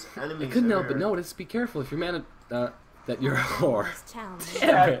 There's I enemies. couldn't help but everywhere. notice. Be careful if you're mad at that you're a whore. This town is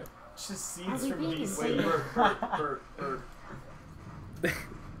Damn it. Just Are scenes we from being DC. Wait, Bert.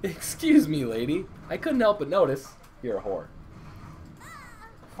 Excuse me, lady. I couldn't help but notice you're a whore.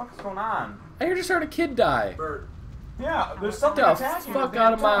 What the fuck is going on? I just heard a kid die. Bert. Yeah, there's something Get the attacking fuck the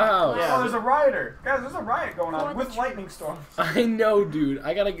out of my damn house. town. Yeah. Oh, there's a rioter. Guys, there's a riot going on For with the lightning storms. I know, dude.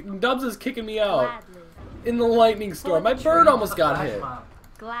 I gotta. Dubs is kicking me out Gladly. in the lightning storm. My bird almost got Flash hit. mob.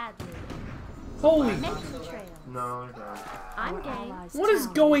 Gladly. Holy. Making trail. No, I don't. I'm game. What is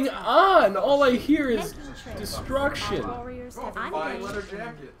going on? All I hear is Making trail. destruction. Our warriors have I'm Fine game. leather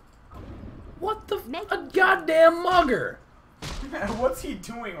jacket. What the? Making A goddamn mugger. What's he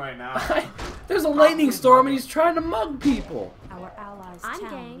doing right now? There's a lightning storm and he's trying to mug people. Our allies'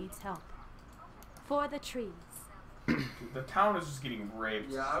 town needs help. For the trees. Dude, the town is just getting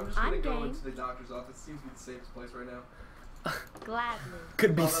raped. Yeah, I'm just gonna I'm go game. into the doctor's office. Seems to be the safest place right now. Gladly.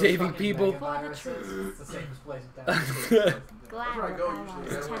 Could be All those saving fucking people. megaviruses, It's the safest place in town. That's Glad where I our go allies'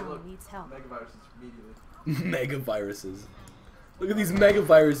 usually. Right away, town look. needs help. Megaviruses immediately. Mega viruses. Look at these mega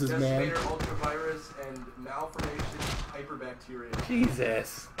viruses, man. Decimator, ultravirus, and malformation, hyperbacteria.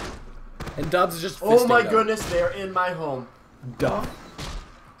 Jesus. And Dubs is just Oh fisting my them. goodness, they're in my home. Duh.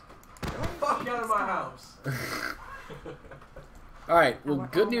 Get the fuck out of my house. Alright, well,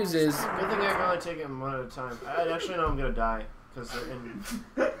 good news is... Good thing I can only take them one at a time. I actually know I'm gonna die because they're in.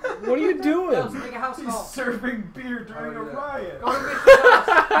 What are you Let's doing? make a house He's call. serving beer during a Oh, yeah. riot. Go to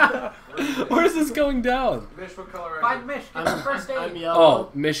Mish's house. Where's this going down? Mish, what color are Find you? Mish. Get the first I'm aid. yellow.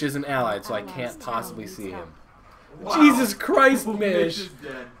 Oh, Mish is an allied, so I can't possibly see him. Wow. Jesus Christ, Oh, Mish. is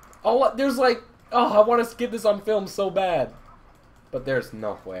dead. Oh, there's like... Oh, I want to get this on film so bad. But there's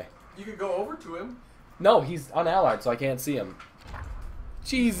no way. You could go over to him. No, he's unallied, so I can't see him.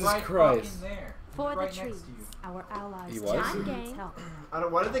 Jesus Right Christ. fucking there. For Right the next trees. to you. Our allies' He was? town I'm needs game. help. I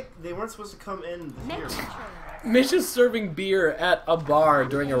don't. Why did they weren't supposed to come in here? Making trail. Mish is serving beer at a bar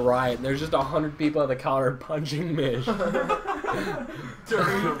during a riot, and there's just 100 people at the counter punching Mish. During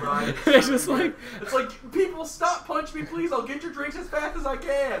the riot. It's just like... It's like, people, stop punching me, please. I'll get your drinks as fast as I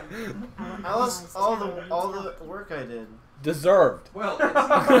can. I lost all the work I did. Deserved. Well,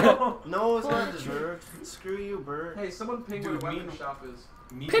 it's, No, it's not deserved. Screw you, Bert. hey, someone ping where Dude, the weapon mean- shop is.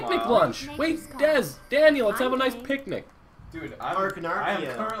 Picnic Meanwhile- lunch. Wait, Des, Daniel, let's have a nice picnic. Dude, I am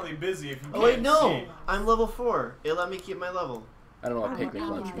Arcanarchia. currently busy. If you Oh wait, can't no! see. I'm level 4. It let me keep my level. I don't know what Our picnic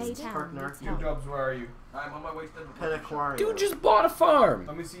lunch allies' means. town needs Arcanarchia. You help. Dubs, where are you? I'm on my way to the Penaquaria. Dude just bought a farm.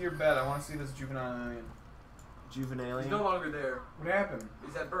 Let me see your bed. I want to see this juvenile alien. Juvenile. He's no longer there. What happened?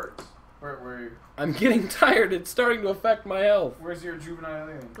 He's at Bert's. Where are you? I'm getting tired. It's starting to affect my health. Where's your juvenile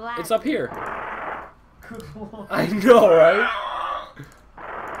alien? Glad. It's up here. Good lord. I know, right?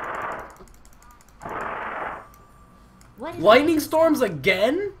 What is Lightning making storms trail?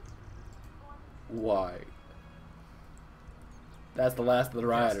 again? Why? That's the last of the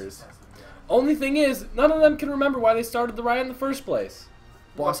rioters. Only thing is, none of them can remember why they started the riot in the first place.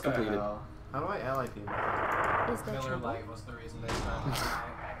 Boss What the completed. hell? How do I ally people? Is there Miller trouble? Lite was the reason they started.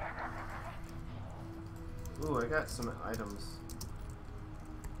 Ooh, I got some items.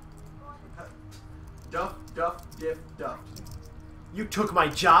 Duff, duff, diff, duff. You took my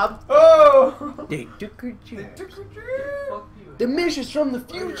job? Oh! They took her job. Fuck you. The missions from the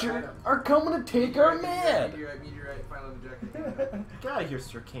future are coming to take our man. Meteorite, final jacket. Get out of here,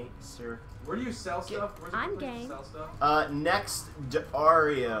 Sir Kane, sir. Where do you sell stuff? Where's I'm the place game. to sell stuff? Next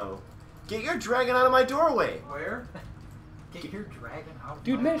Dario. Get your dragon out of my doorway. Where? Get your dragon out.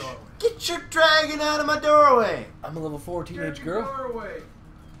 Dude, my Mish. doorway. Get your dragon out of my doorway. I'm a level 4 teenage Get your girl. door away.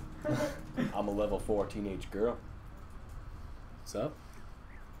 I'm a level 4 teenage girl. What's up?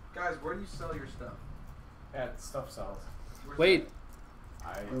 Guys, where do you sell your stuff? At stuff cells. Where's Wait,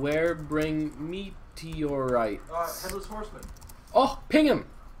 I where bring meteorite? that? Headless Horseman. Oh, ping him.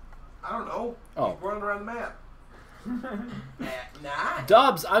 I don't know. Oh. He's running around the map. At night.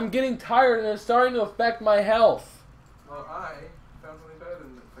 Dubs, I'm getting tired and it's starting to affect my health. Well, I found something better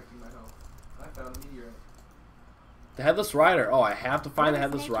than affecting my health. I found a meteorite. The Headless Rider. Oh, I have to find What the is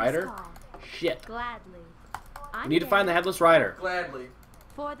Headless nature's Rider? call? Shit. Gladly. I need to find the Headless Rider. Gladly.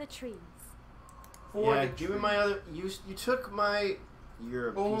 For the trees. For Yeah, the give me trees. my other. You took my. You're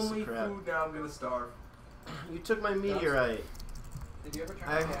a piece Only of crap. food, now I'm gonna starve. You took my meteorite. Did you ever turn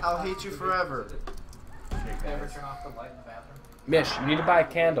off the I'll light? hate you forever. Did you ever turn off the light in the bathroom? Mish, you need to buy a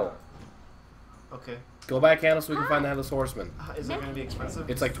candle. Okay. Go buy a candle so we can find the Headless Horseman. Is it gonna be expensive?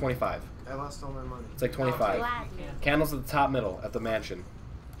 It's like 25. I lost all my money. It's like 25. Gladly. Candles at the top middle at the mansion.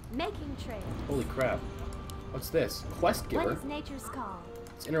 Making trail. Holy crap. What's this? Quest What giver? is nature's call?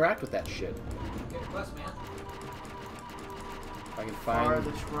 Let's interact with that shit. Get a quest, man. If I can Are find...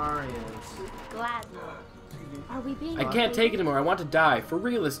 the Terrarians. Gladly. Are we being I can't take it anymore. I want to die. For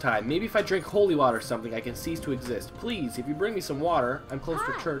real this time. Maybe if I drink holy water or something, I can cease to exist. Please, if you bring me some water, I'm close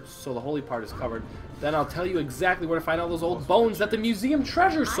to Hi. church, so the holy part is covered, then I'll tell you exactly where to find all those old bones that the museum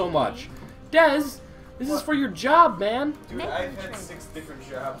treasures so much. Des, This is for your job, man. Dude, I've had 6 different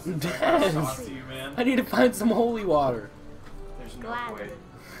jobs. Daz. Talk to you, man. I need to find some holy water. There's no Gladly. way.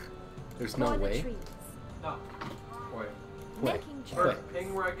 There's For no the way. trees. No. Wait. Wait. Making Wait. trails.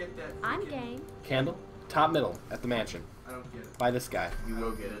 Ping where I get that. I'm freaking- game. Candle. Top middle at the mansion. I don't get it. By this guy. You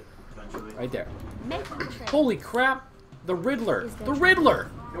will get it eventually. Right there. Making trails. Holy crap. The Riddler. Is there The trouble?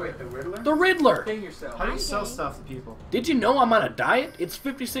 Riddler. Wait, the Riddler? The Riddler. Ping yourself. How do you I'm sell game. stuff to people? Did you know I'm on a diet? It's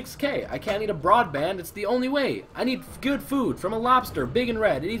 56K. I can't eat a broadband. It's the only way. I need good food from a lobster, big and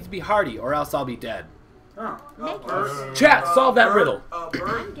red. It needs to be hearty or else I'll be dead. Making Chat, solve that Bird, riddle. Bird,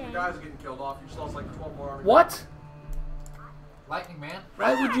 I'm your game. guys are getting killed off. You just lost like 12 more army. What? Lightning man.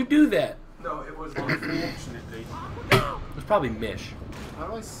 Why would you do that? No, it was unfortunately. It was probably Mish. How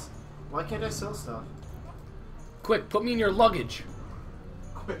do I? Why can't I sell stuff? Quick, put me in your luggage.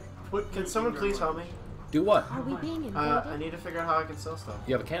 Quick, put Can me someone in please your help me? Do what? Are we being invaded? I need to figure out how I can sell stuff.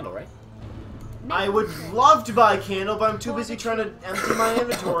 You have a candle, right? I would love to buy a candle, but I'm too busy trying to empty my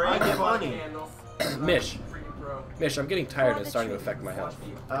inventory and get bought a money. candle. Mish. Freaking pro. Mish, I'm getting tired and it's starting to affect my health.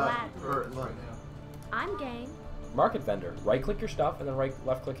 Gladly. Bert, look. I'm game. Market vendor. Right click your stuff and then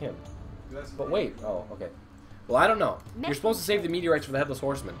left click him. That's But wait. Oh, okay. Well, I don't know. You're supposed to save the meteorites for the Headless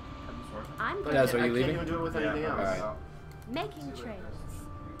Horseman. I'm But game. Guys, are you I can't leaving? even do it with anything else. Alright. Making trails.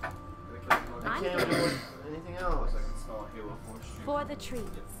 I I'm can't even do it with anything else. For the trees.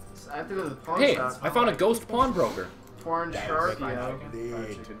 I have to go to the pawn Hey, shop. I found a ghost pawnbroker. Porn shark, yo.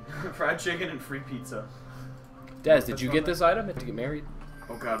 Fried chicken and free pizza. Dez, did you get this item to get married?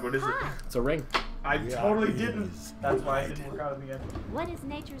 Oh god, what is it? Hi. It's a ring. I totally didn't. That's why it didn't work out in the end. What is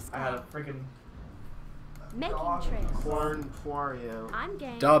nature's I had a call? freaking. Making trails. Corn Poirio. I'm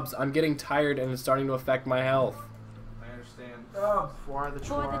game. Dubs, I'm getting tired and it's starting to affect my health. I understand. Oh, For the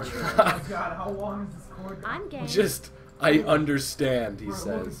For the Troario. trees. my god, how long is this cord? I'm game. Just, I understand, he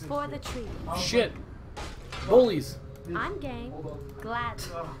says. For the trees. Shit. Bullies. I'm game. Gladly.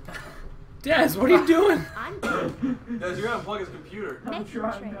 Dez, what are you doing? I'm game. Guys, you're gonna unplug his computer. Making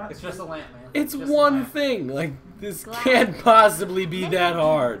trails. It's just a lamp, man. It's Just a one lamp. thing. Like, this Glad. can't possibly be that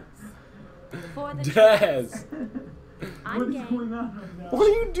hard. For the trees. Dez. I'm game. What are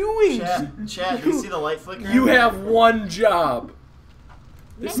you doing? Chad, you see the light flickering? You have one job.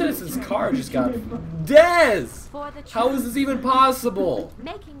 This Making citizen's trails. car just got... Dez! For the trees. How is this even possible?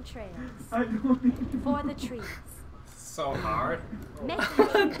 Making trails. For the trees. So hard. Making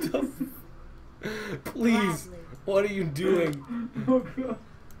What trails. the... Please, Gladly. what are you doing?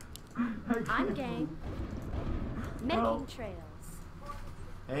 I'm game. Making trails.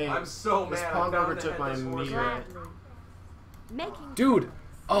 Hey, I'm so this mad. I pawn found over the took my headless horseman. meteorite. Gladly. Making Dude!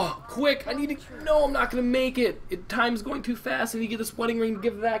 Oh, quick! I need to... No, I'm not gonna make it! Time's going too fast. I need to get this wedding ring to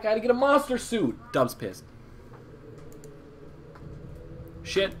give that guy to get a monster suit! Dub's pissed.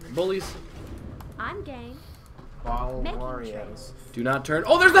 Shit, bullies. I'm game. Bottle Making Warriors. trails. Do not turn...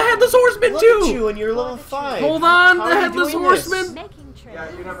 Oh, there's the Headless Horseman, Look too! at you, and you're level For the 5. Hold on, How the are you Headless doing this? Horseman! Making trails.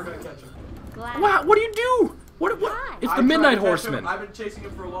 Yeah, you're never gonna catch him. Gladly. Wow, what do you do? What? Hi. It's I the tried Midnight to catch him. Horseman. I've been chasing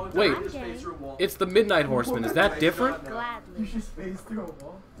him for a long time. Wait. I just phased through a wall. It's the Midnight Horseman. Is that different? Gladly. just phased through a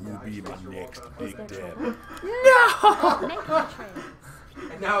wall. Will be my next Is there trouble? No! Making trails.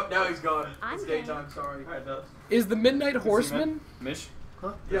 And now he's gone. I'm It's game. daytime. Sorry. Alright, Dubs. Is the Midnight Horseman? Mish?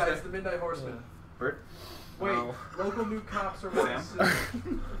 Yeah, it's the Midnight Horseman. Bert? Wait, Oh. local new cops are wanting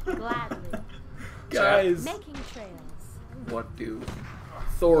Sam? to Gladly. Guys, Making trails. what do?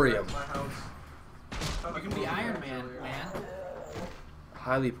 Thorium. my house. You can be Iron Man, man.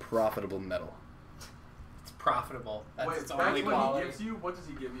 Highly profitable metal. It's profitable. That's Wait, its that's only what he quality. gives you? What does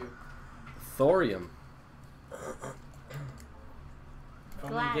he give you? Thorium. If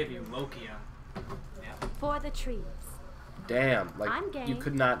only he gave you Lokium. Yeah. For the trees. Damn, like I'm game. you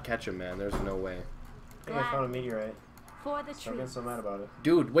could not catch him, man. There's no way. Hey, I found a meteorite. For the I'm getting trees. so mad about it.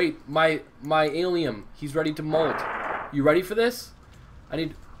 Dude, wait, my alien, he's ready to molt. You ready for this? I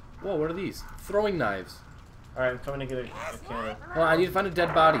need. Whoa, what are these? Throwing knives. Alright, I'm coming to get a candle. Well, I need to find a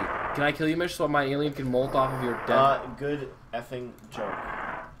dead body. Can I kill you, Mish, so my alien can molt off of your dead? Good effing joke.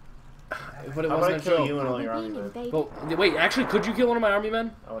 But it How about I wasn't a kill joke. you and Are all we your army being men? invaded? Well, wait, actually, could you kill one of my army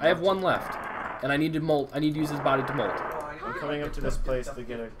men? I would I have love one left, and I need to molt. I need to use his body to molt. I'm coming up to this place to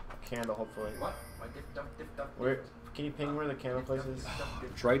get a candle, hopefully. What? My dip, dup, dip, dup, Where? Can you ping where the candle place is?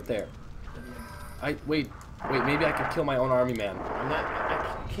 It's right there. Wait, maybe I could kill my own army man.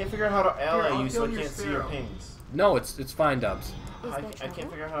 I can't figure out how to ally I'll you, so I kill your can't see your sparrow. pings. No, it's fine, Dubs. Is I there can't trouble?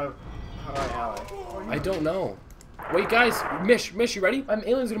 figure out how do I ally. I don't know. Wait, guys, Mish, you ready? My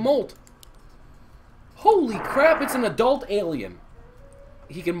alien's gonna molt. Holy crap! It's an adult alien.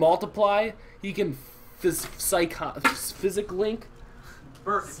 He can multiply. He can physic link.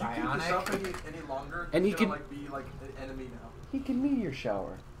 Bert, if you keep Psionic. this up any longer, And he's he gonna can- like be like an enemy now. He can meteor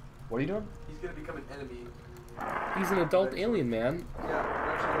shower. What are you doing? He's gonna become an enemy. He's an adult alien, man. Yeah,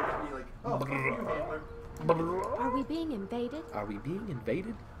 eventually he'll just be like, oh, fuck you, handler. Are we being invaded? Are we being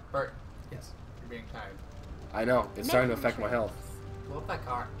invaded? Bert, Yes. you're being tired. I know. It's starting to Making affect my health. Blow up that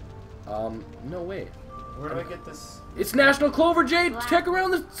car. No way. Where do I get this? It's National Clover, Jade. Check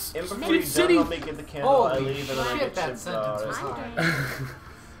around the And before you city. done, help me get the candle. I Holy leave and then I shit, get that chips sentence out. was I'm hard.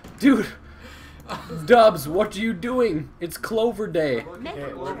 game. Dude. Dubs, what are you doing? It's Clover Day.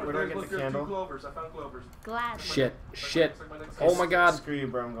 Okay, where do I get the candle? Clovers. I found clovers. Gladly. Shit. Shit. Oh my god. Screw you,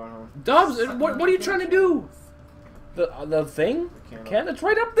 bro. I'm going home. Dubs, what are you trying to do? The thing? The candle. Ken, it's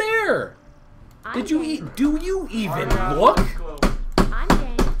right up there. I'm Did you game. eat? Do you even look? I'm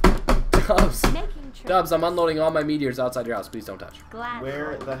game. Dubs. Making trails. Dubs, I'm unloading all my meteors outside your house. Please don't touch. Gladly.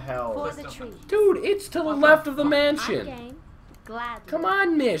 Where the hell? For the tree. Dude, it's to the left of the I'm mansion. game. Gladly. Come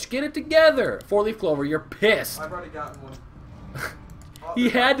on, Mish, get it together. 4-leaf clover, you're pissed. I've already gotten one. Oh, He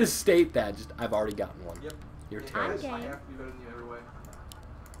had to state that. Just, I've already gotten one. Yep. You're Yeah, terrible. I'm game. I have to be better than you every way.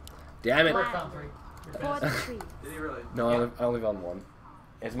 Damn it. Bert found 3. You're For finished. the tree. Did he really? No, I only found one.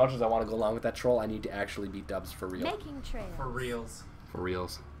 As much as I want to go along with that troll, I need to actually beat Dubs for real. Making trails. For reals. For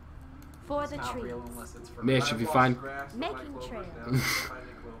reals. For It's the not tree. real unless it's for Mish, real. if you I've find- lost grass to Making my clovers trails. now. If I find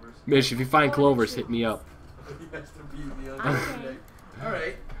any clovers. Mish, if you find For the clovers, tree. hit me up. He has to beat me on I'm that game.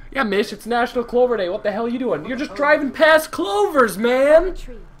 Alright. Yeah, Mish, it's National Clover Day. What the hell are you doing? You're just driving past clovers, man. For the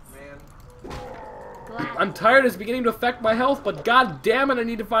trees. Man. Gladly. I'm tired. It's beginning to affect my health, but god damn it, I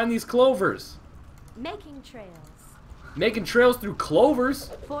need to find these clovers. Making trails. Making trails through clovers.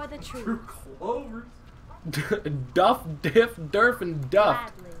 For the tree. Through clovers. Duff, diff, durf, and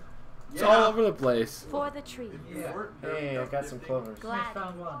duff. Gladly. It's all over the place. For the tree. Yeah. Hey, I got some clovers. Mish Gladly.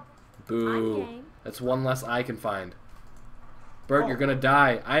 found one. Boo. I'm game. That's one less I can find. Bert, you're gonna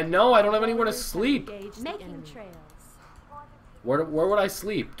die. I know, I don't have anywhere to sleep. Making trails. Where would I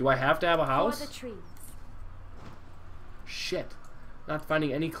sleep? Do I have to have a For house? the trees. Shit. Not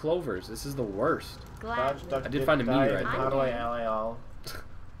finding any clovers. This is the worst. Dodge, Gladly. duck, I did dip, find a dive. meteorite. How do I ally all?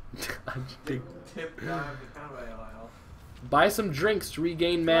 Dig- Tip dive to kind of ALL. Buy some drinks to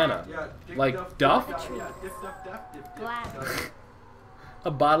regain mana. Yeah, dick Like Duff? Yeah, diff, duff, duff, diff, diff, Gladly. duff.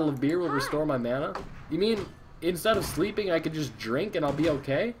 A bottle of beer will restore my mana? You mean instead of sleeping I could just drink and I'll be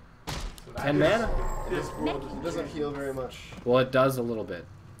okay? 10 mana? It doesn't heal very much. Well, it does a little bit.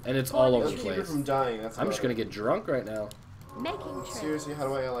 And it's all It over doesn't the keep you place. from dying. That's I'm just about gonna it. get drunk right now. Making trails. Seriously, how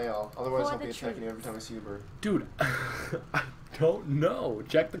do I ally all? Otherwise, For I'll be the attacking tree. you every time I see you, Bird. Dude, I don't know.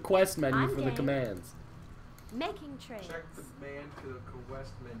 Check the quest menu I'm for the game. commands. Making trails. Check the man to the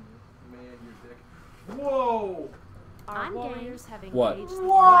quest menu. Man, your dick. Whoa! Our I'm warriors have What? engaged the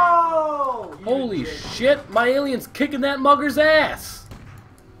Whoa! Holy shit, my alien's kicking that mugger's ass!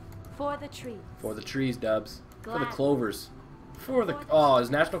 For the trees. For the trees, Dubs. For the Glad. clovers. For the... Oh, is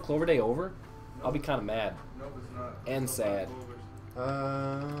National Clover Day over? I'll be kind of mad. Nope, it's not. And It's sad.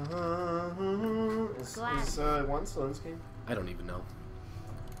 Is Juan still in this game? I don't even know.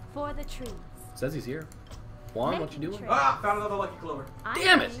 For the trees. Says he's here. Juan, what you Making doing? trails. Ah! Found another lucky clover. I'm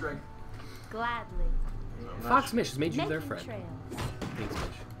Damn it! game. Strength. Gladly. Fox Mish has made you Making their friend. trails. Thanks, Mish.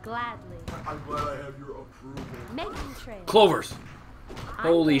 Gladly. I'm glad I have your approval. Making trails. Clovers! I'm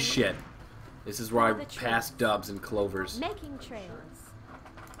Holy game. shit. This is where I For the trees. pass Dubs and Clovers. Making trails.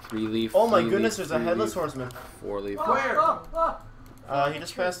 3-leaf. Oh my 3-leaf, goodness, there's a 3-leaf, headless horseman. 4-leaf. Where? He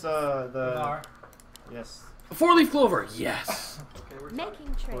just passed the. Bar. Yes. 4-leaf Clover! Yes! Okay, we're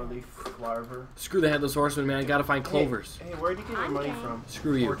Making trails. 4-leaf larva. Screw the headless horseman, man. Gotta find Clovers. Hey, where'd you get your I'm money game. from?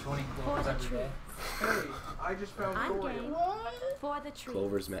 Screw you. 420 For clovers the every tree. day. Hey, I just found I'm thorium. game. For the trees.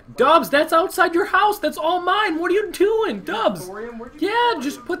 Clovers, man. Dubs, that's outside your house. That's all mine. What are you doing, Dubs? Thorium? Where'd you get Yeah, thorium?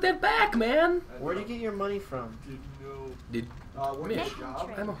 just put that back, man. Where'd you get your money from? Didn't know. Did What's Mish, your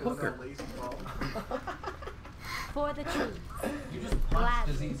job? I'm a Because hooker. lazy bum. For the trees. You just punch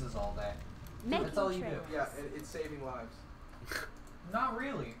Gladly. diseases all day. Making That's all you do. trails. Yeah, it's saving lives. Not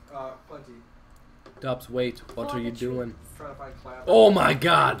really. Plenty. Dubs, wait. What For are you the doing? Trying to find clouds. Oh my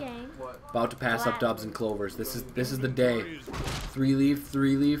god! Game. What? About to pass up Gladly. Dubs and Clovers. This is the day. 3-leaf,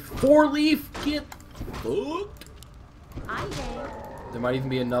 3-leaf, 4-leaf. Get fucked. I'm game. There might even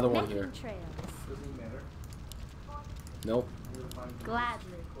be another one Making here. trails. Doesn't even matter. Nope. You're gonna find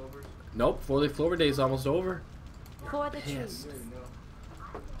Gladly. clovers. Nope. 4-leaf Clover Day is almost over. For the Pissed. trees. You don't even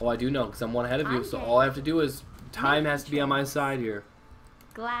know. Oh, I do know, because I'm one ahead of you, I'm so game. all I have to do is... Time has to be on my side here.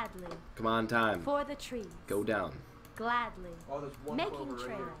 Gladly. Come on, time. For the trees. Go down. Gladly. Oh, there's one Making clover right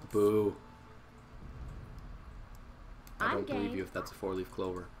here. trails. Boo. I I'm don't believe game. you if that's a 4-leaf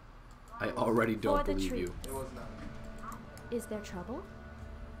clover. I already don't For the believe tree. you. It was not. Is there trouble?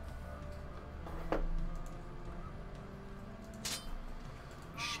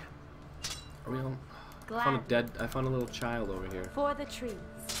 I found a little child over here. For the trees.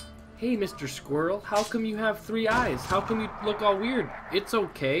 Hey, Mr. Squirrel, how come you have 3 eyes? How come you look all weird? It's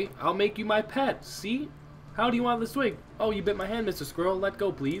okay. I'll make you my pet. See? How do you want the swing? Oh, you bit my hand, Mr. Squirrel. Let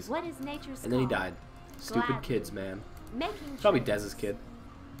go, please. What is nature's And then he call? died. Stupid Gladly. kids, man. Making Probably trails. Dez's kid.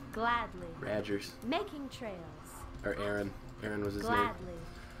 Gladly. Rogers. Making trails. Or Aaron. Aaron was his name. Gladly.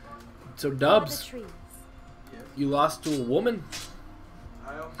 So, For the Dubs, trees. you lost to a woman?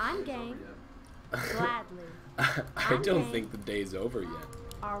 I'm game. Gladly. I I'm don't game. think the day's over yet.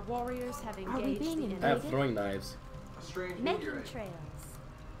 Our warriors have we engaged being the invaded? I have throwing knives. A strange Making meteorite. trails.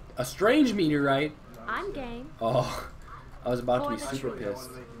 A strange meteorite? I'm game. Oh, I was about to be For the super trees. pissed.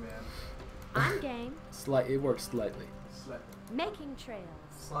 I'm game. It works slightly. Making trails.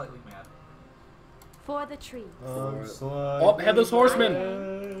 Slightly mad. For the trees. Oh, Headless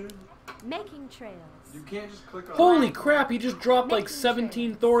Horseman! Making trails. You can't just click on Holy crap, he just dropped like Making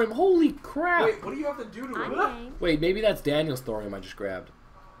 17 thorium. Holy crap! Wait, what do you have to do to I'm it? game. Wait, maybe that's Daniel's thorium I just grabbed.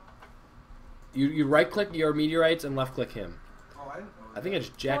 You right-click your meteorites and left-click him. Oh, I didn't know I think I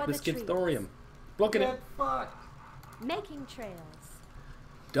just jacked For this the kid's trees. thorium. Booking it. Making trails.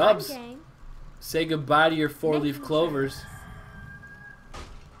 Dubs, I'm game. say goodbye to your 4-leaf Making clovers.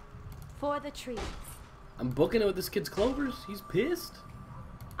 For the trees. I'm booking it with this kid's clovers. He's pissed.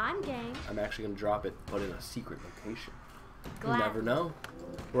 I'm game. I'm actually going to drop it, but in a secret location. You Glad. never know.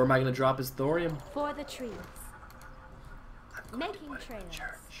 Where am I going to drop his thorium? For the trees. I'm going to Making put it in trails. the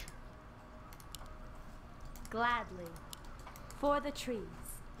church. Gladly. For the trees.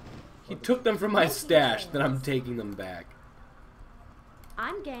 He took them from my Making stash, trails. then I'm taking them back.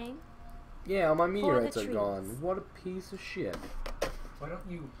 I'm game. Yeah, all my meteorites are trees. gone. What a piece of shit. Why don't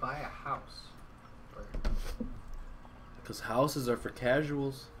you buy a house? Because houses are for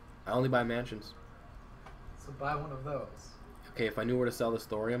casuals. I only buy mansions. So buy one of those. Okay, if I knew where to sell this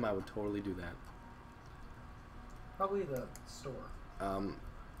thorium, I would totally do that. Probably the store.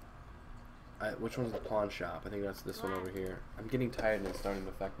 Which one's the pawn shop? I think that's this one over here. I'm getting tired and it's starting to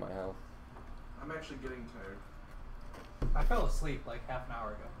affect my health. I'm actually getting tired. I fell asleep like half an hour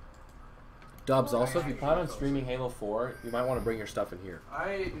ago. Dubs, also, if you plan on streaming Halo 4, you might want to bring your stuff in here.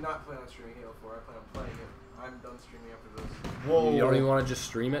 I do not plan on streaming Halo 4. I plan on playing it. I'm done streaming after this. Whoa. You don't even want to just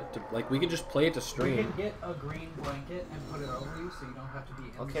stream it? We can just play it to You stream. can get a green blanket and put it over you so you don't have to be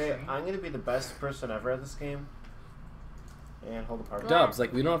in the Okay, stream. I'm gonna be the best person ever at this game. And hold the party. Dubs,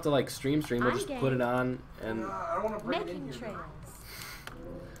 we don't have to stream. We'll I'm just game. put it on and... I don't want to bring it in Making here. trails.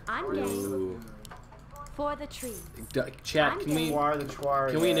 I'm Or game. Ooh. For the trees. Chat, I'm can we... game. Twar,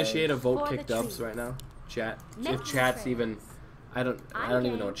 Can we initiate a vote For kick the Dubs trees. right now? Chat. Making If chat's trails. even... I don't I'm even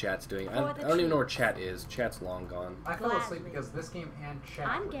game. know what chat's doing. I For the don't even know where trees. chat is. Chat's long gone. I fell asleep Gladly. because this game and chat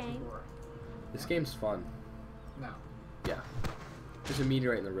I'm were too game. boring. This game's fun. No. Yeah. There's a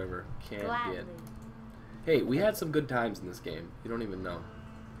meteorite in the river. Can't Gladly. get. Hey, we had some good times in this game. You don't even know.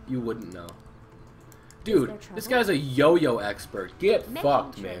 You wouldn't know. Dude, there this trouble? guy's a yo-yo expert. Get Making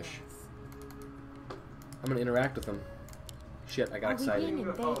fucked, trails. Mish. I'm gonna interact with him. Shit, I got Are we excited. being I'm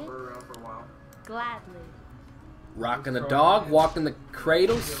gonna follow invaded? Burr around for a while. Gladly. Rocking the dog, walking the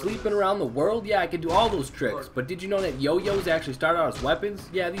cradle, sleeping around the world. Yeah, I can do all those tricks. But did you know that yo-yos actually started out as weapons?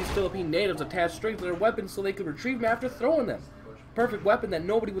 Yeah, these Philippine natives attached strings to their weapons so they could retrieve them after throwing them. Perfect weapon that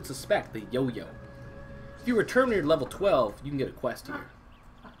nobody would suspect, the yo-yo. If you return near level 12, you can get a quest here.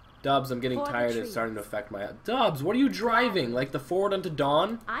 Dubs, I'm getting For the tired. It's trees. starting to affect my... Dubs, what are you driving? Like the Forward Unto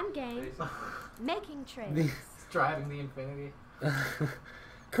Dawn? I'm game. Making trails. It's driving the Infinity.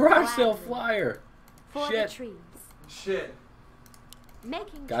 Garage sale Gladly. flyer. For Shit. the trees. Shit.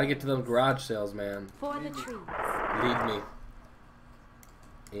 Making Gotta get to trails. them garage sales, man. For the trees. Lead me.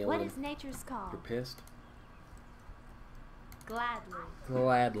 What Alien. is nature's call? You're pissed? Gladly.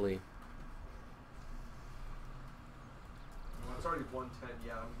 Gladly. Well, it's already 1:10.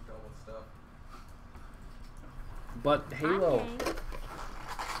 Yeah, I'm done with stuff. But Halo. I'm game.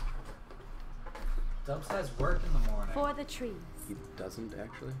 Dubs has work in the morning. For the trees. He doesn't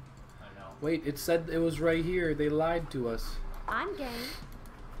actually. I know. Wait, it said it was right here. They lied to us. I'm game.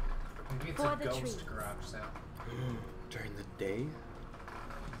 Maybe it's For a the ghost trees. garage sale. During the day?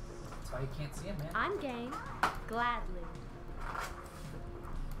 That's why you can't see him, man. I'm game. Gladly.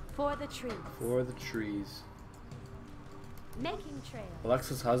 For the trees. For the trees. Making trails.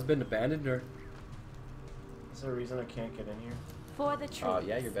 Alexa's husband abandoned her. Is there a reason I can't get in here? For the trees. Oh,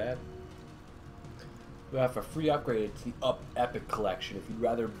 yeah, you're bad. We have a free upgrade to the Epic Collection if you'd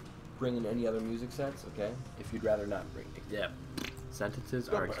rather bring in any other music sets, okay? If you'd rather not bring... Yeah. Sentences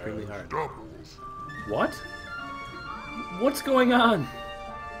are extremely hard. What? What's going on?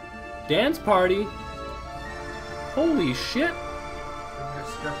 Dance party? Holy shit! Bring your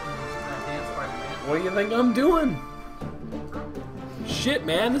strip from dance party What do you think I'm doing? Shit,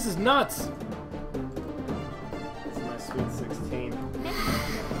 man, this is nuts. It's my sweet 16. For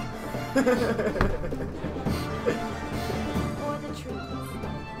the trees.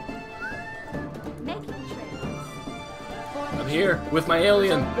 Making trails. I'm here with my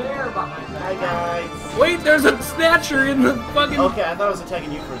alien. Bear behind Hi, that. guys. Wait, there's a snatcher in the fucking... Okay, I thought I was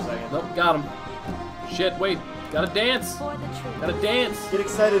attacking you for a second. Nope, got him. Shit, wait. Gotta dance. For the trees. Gotta dance. Get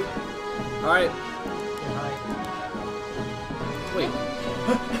excited. Alright. Wait.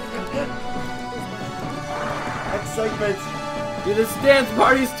 Excitement. Dude, this dance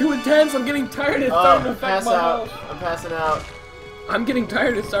party's too intense. I'm getting tired. It's starting to affect pass my out. health. I'm passing out. I'm getting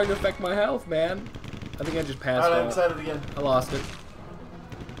tired. It's starting to affect my health, man. I think I just passed Alright, out. I'm excited again. I lost it.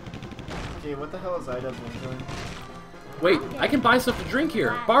 Okay, what the hell is IW doing? Wait, I can buy stuff to drink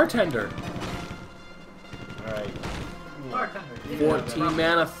here. Bartender. Alright. 14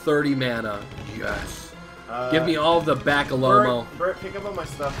 mana, 30 mana. Yes. Give me all of the Bacalomo. Bert, pick up all my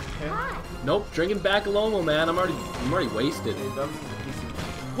stuff, okay? Nope, drinking Bacalomo, man. I'm already wasted. Hey, Dubs is a piece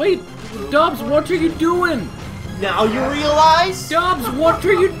of... Wait, Dubs, what are you doing? Now you realize? Dubs, what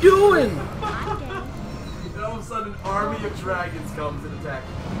are you doing? And all of a sudden, an army of dragons comes and attacks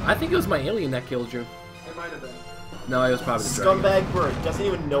you. I think it was my alien that killed you. It might have been. No, it was probably the dragon. Scumbag Bert doesn't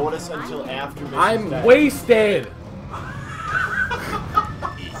even notice until after mission I'm death. wasted.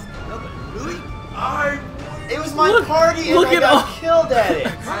 It was my Look- party and look I at got all- killed at it.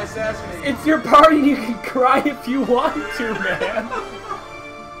 I assassinated. It's your party and you can cry if you want to, man.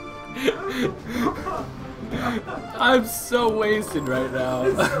 I'm so wasted right now.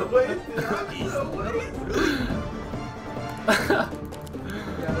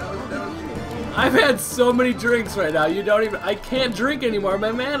 I've had so many drinks right now, you don't even... I can't drink anymore,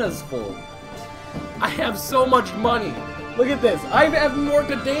 my mana's full. I have so much money. Look at this. I haven't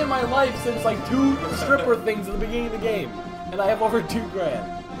worked a day in my life since like 2 stripper things at the beginning of the game. And I have over 2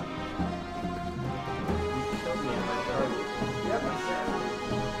 grand.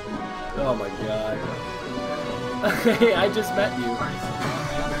 Oh my god. Hey, I just met you.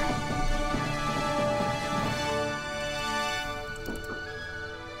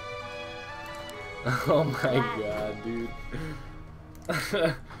 Oh my god, dude.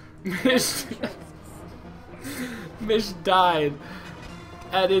 Mish died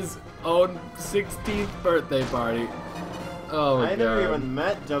at his own 16th birthday party. Oh my I god. never even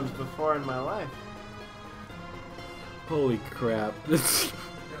met Dubs before in my life. Holy crap. This.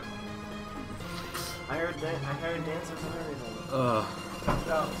 I heard dancers and everything. Ugh.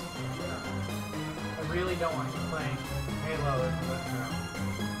 So, I really don't want you playing Halo if you let me know.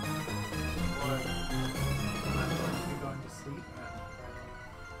 Or I'm not going to be going to sleep and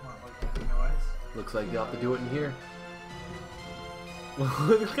not like any noise. Looks like you'll have to do it in here.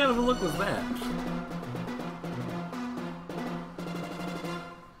 What kind of a look was that?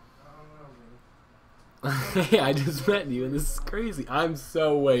 Hey, I just met you and this is crazy. I'm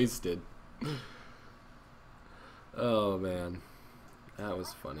so wasted. Oh man. That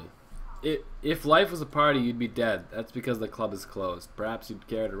was funny. If life was a party, you'd be dead. That's because the club is closed. Perhaps you'd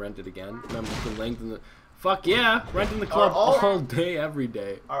care to rent it again. Remember to lengthen the... Fuck yeah! Renting the club all day, every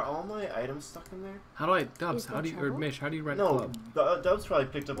day. Are all my items stuck in there? How do I... Dubs, Is how there do you... Or trouble? Mish, how do you rent a No, club? Dubs probably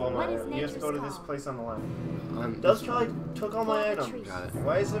picked up all my What is items. You have to go to nature's this call? place on the left. On- Dubs probably took all my For the items. trees. Got it.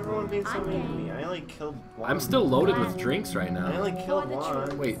 Why is everyone being so mean to me? I only killed one. I'm still loaded with drinks right I now. only killed For the one.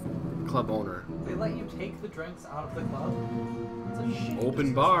 trees. Wait, club owner. They let you take the drinks out of the club? It's a shit.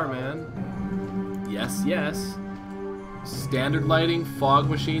 Open bar, man. Yes, yes. Standard lighting, fog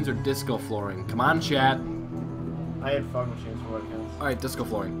machines, or disco flooring. Come on, chat. I had fog machines for what counts. Alright, disco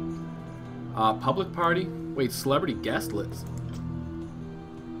flooring. Public party? Wait, celebrity guest list.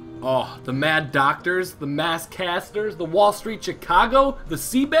 Oh, the Mad Doctors, the Mass Casters, the Wall Street Chicago, the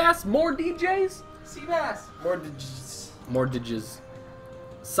Seabass, more DJs? Seabass! More digits. More DJs.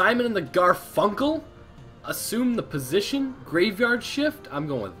 Simon and the Garfunkel? Assume the position? Graveyard shift? I'm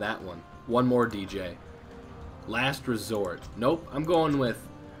going with that one. One more DJ. Last resort. Nope, I'm going with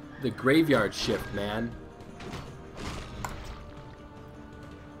the graveyard shift, man.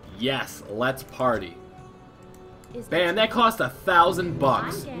 Yes, let's party. Is the Man, that cost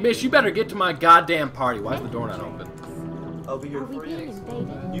 $1,000. Mish, you better get to my goddamn party. Why is the door not open? I'll be here Are we for being you.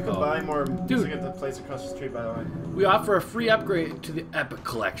 invaded? You can Oh. buy more Dude. music at the place across the street, by the way. We offer a free upgrade to the Epic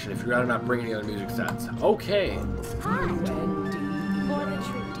Collection if you'd rather not bring any other music sets. Okay. Hi. For the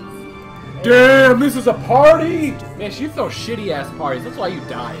trees. Damn, this is a party! Mish, you throw shitty ass parties. That's why you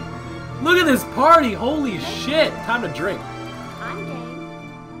died. Look at this party! Holy shit! Time to drink. I'm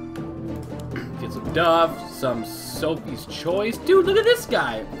game. Get get some Duff, some Sophie's Choice. Dude, look at this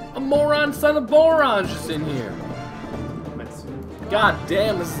guy. A moron son of Morons just in here. God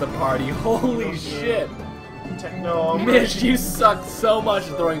damn, this is a party. Holy shit. No, Mish, you suck so much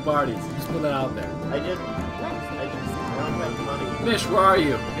at throwing parties. Just put that out there. I don't have money. Mish, where are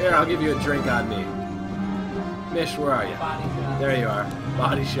you? Here, I'll give you a drink on me. Mish, where are you? Body shot. There you are.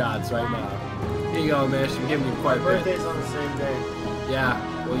 Body shots right now. Here you go, Mish. I'm giving you quite a My bit. birthday's on the same day.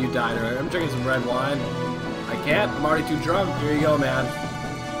 Yeah, well, you died earlier. I'm drinking some red wine. I can't. I'm already too drunk. Here you go, man.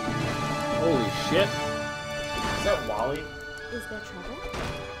 Holy shit. Is that Wally? Is there trouble?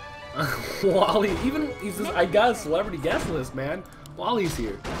 Wally, even he's just, I got a celebrity guest list, man. Wally's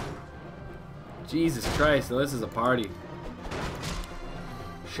here. Jesus Christ, now this is a party.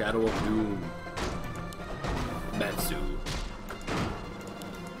 Shadow of Doom. Metsu.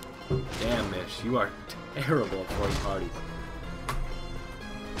 Damn, Mish, you are terrible at throwing parties.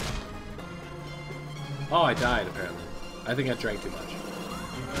 Oh, I died, apparently. I think I drank too much.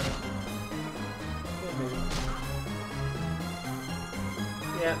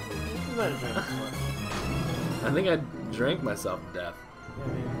 Yeah, you might have drank too much. I think I drank myself to death.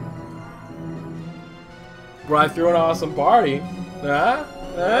 Bro, I threw an awesome party. Huh?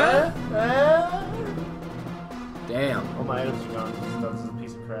 Damn. All my items are gone. This is a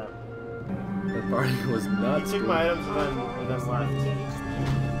piece of crap. That party was nuts. You took dude. my items and then left.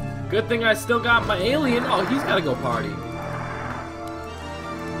 Good thing I still got my alien. Oh, he's gotta go party.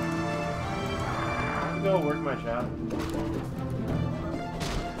 You go work my job.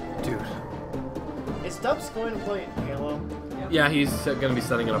 Dude. Is Stubbs going to play Halo? Yeah, he's gonna be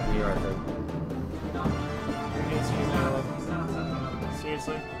setting it up here, I think.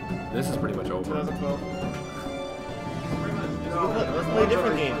 Seriously? This is pretty much over. 2012? Let's play a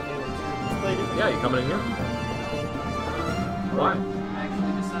different game. Let's play a different Yeah, you coming in here? Why? I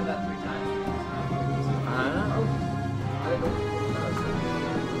actually just said that 3 times.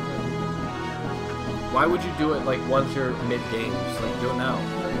 Why would you do it like once you're mid-game? Just like do it now.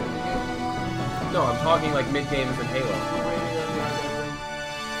 No, I'm talking like mid-games in Halo.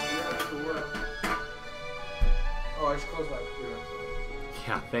 Oh, I should close my computer.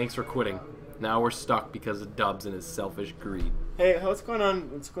 Yeah, thanks for quitting. Now we're stuck because of Dubs and his selfish greed. Hey, what's going on?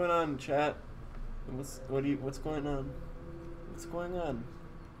 What's going on, chat? What's going on? What's going on?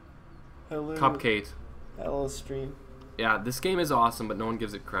 Hello. Cupcake. Hello, stream. Yeah, this game is awesome, but no one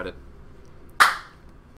gives it credit.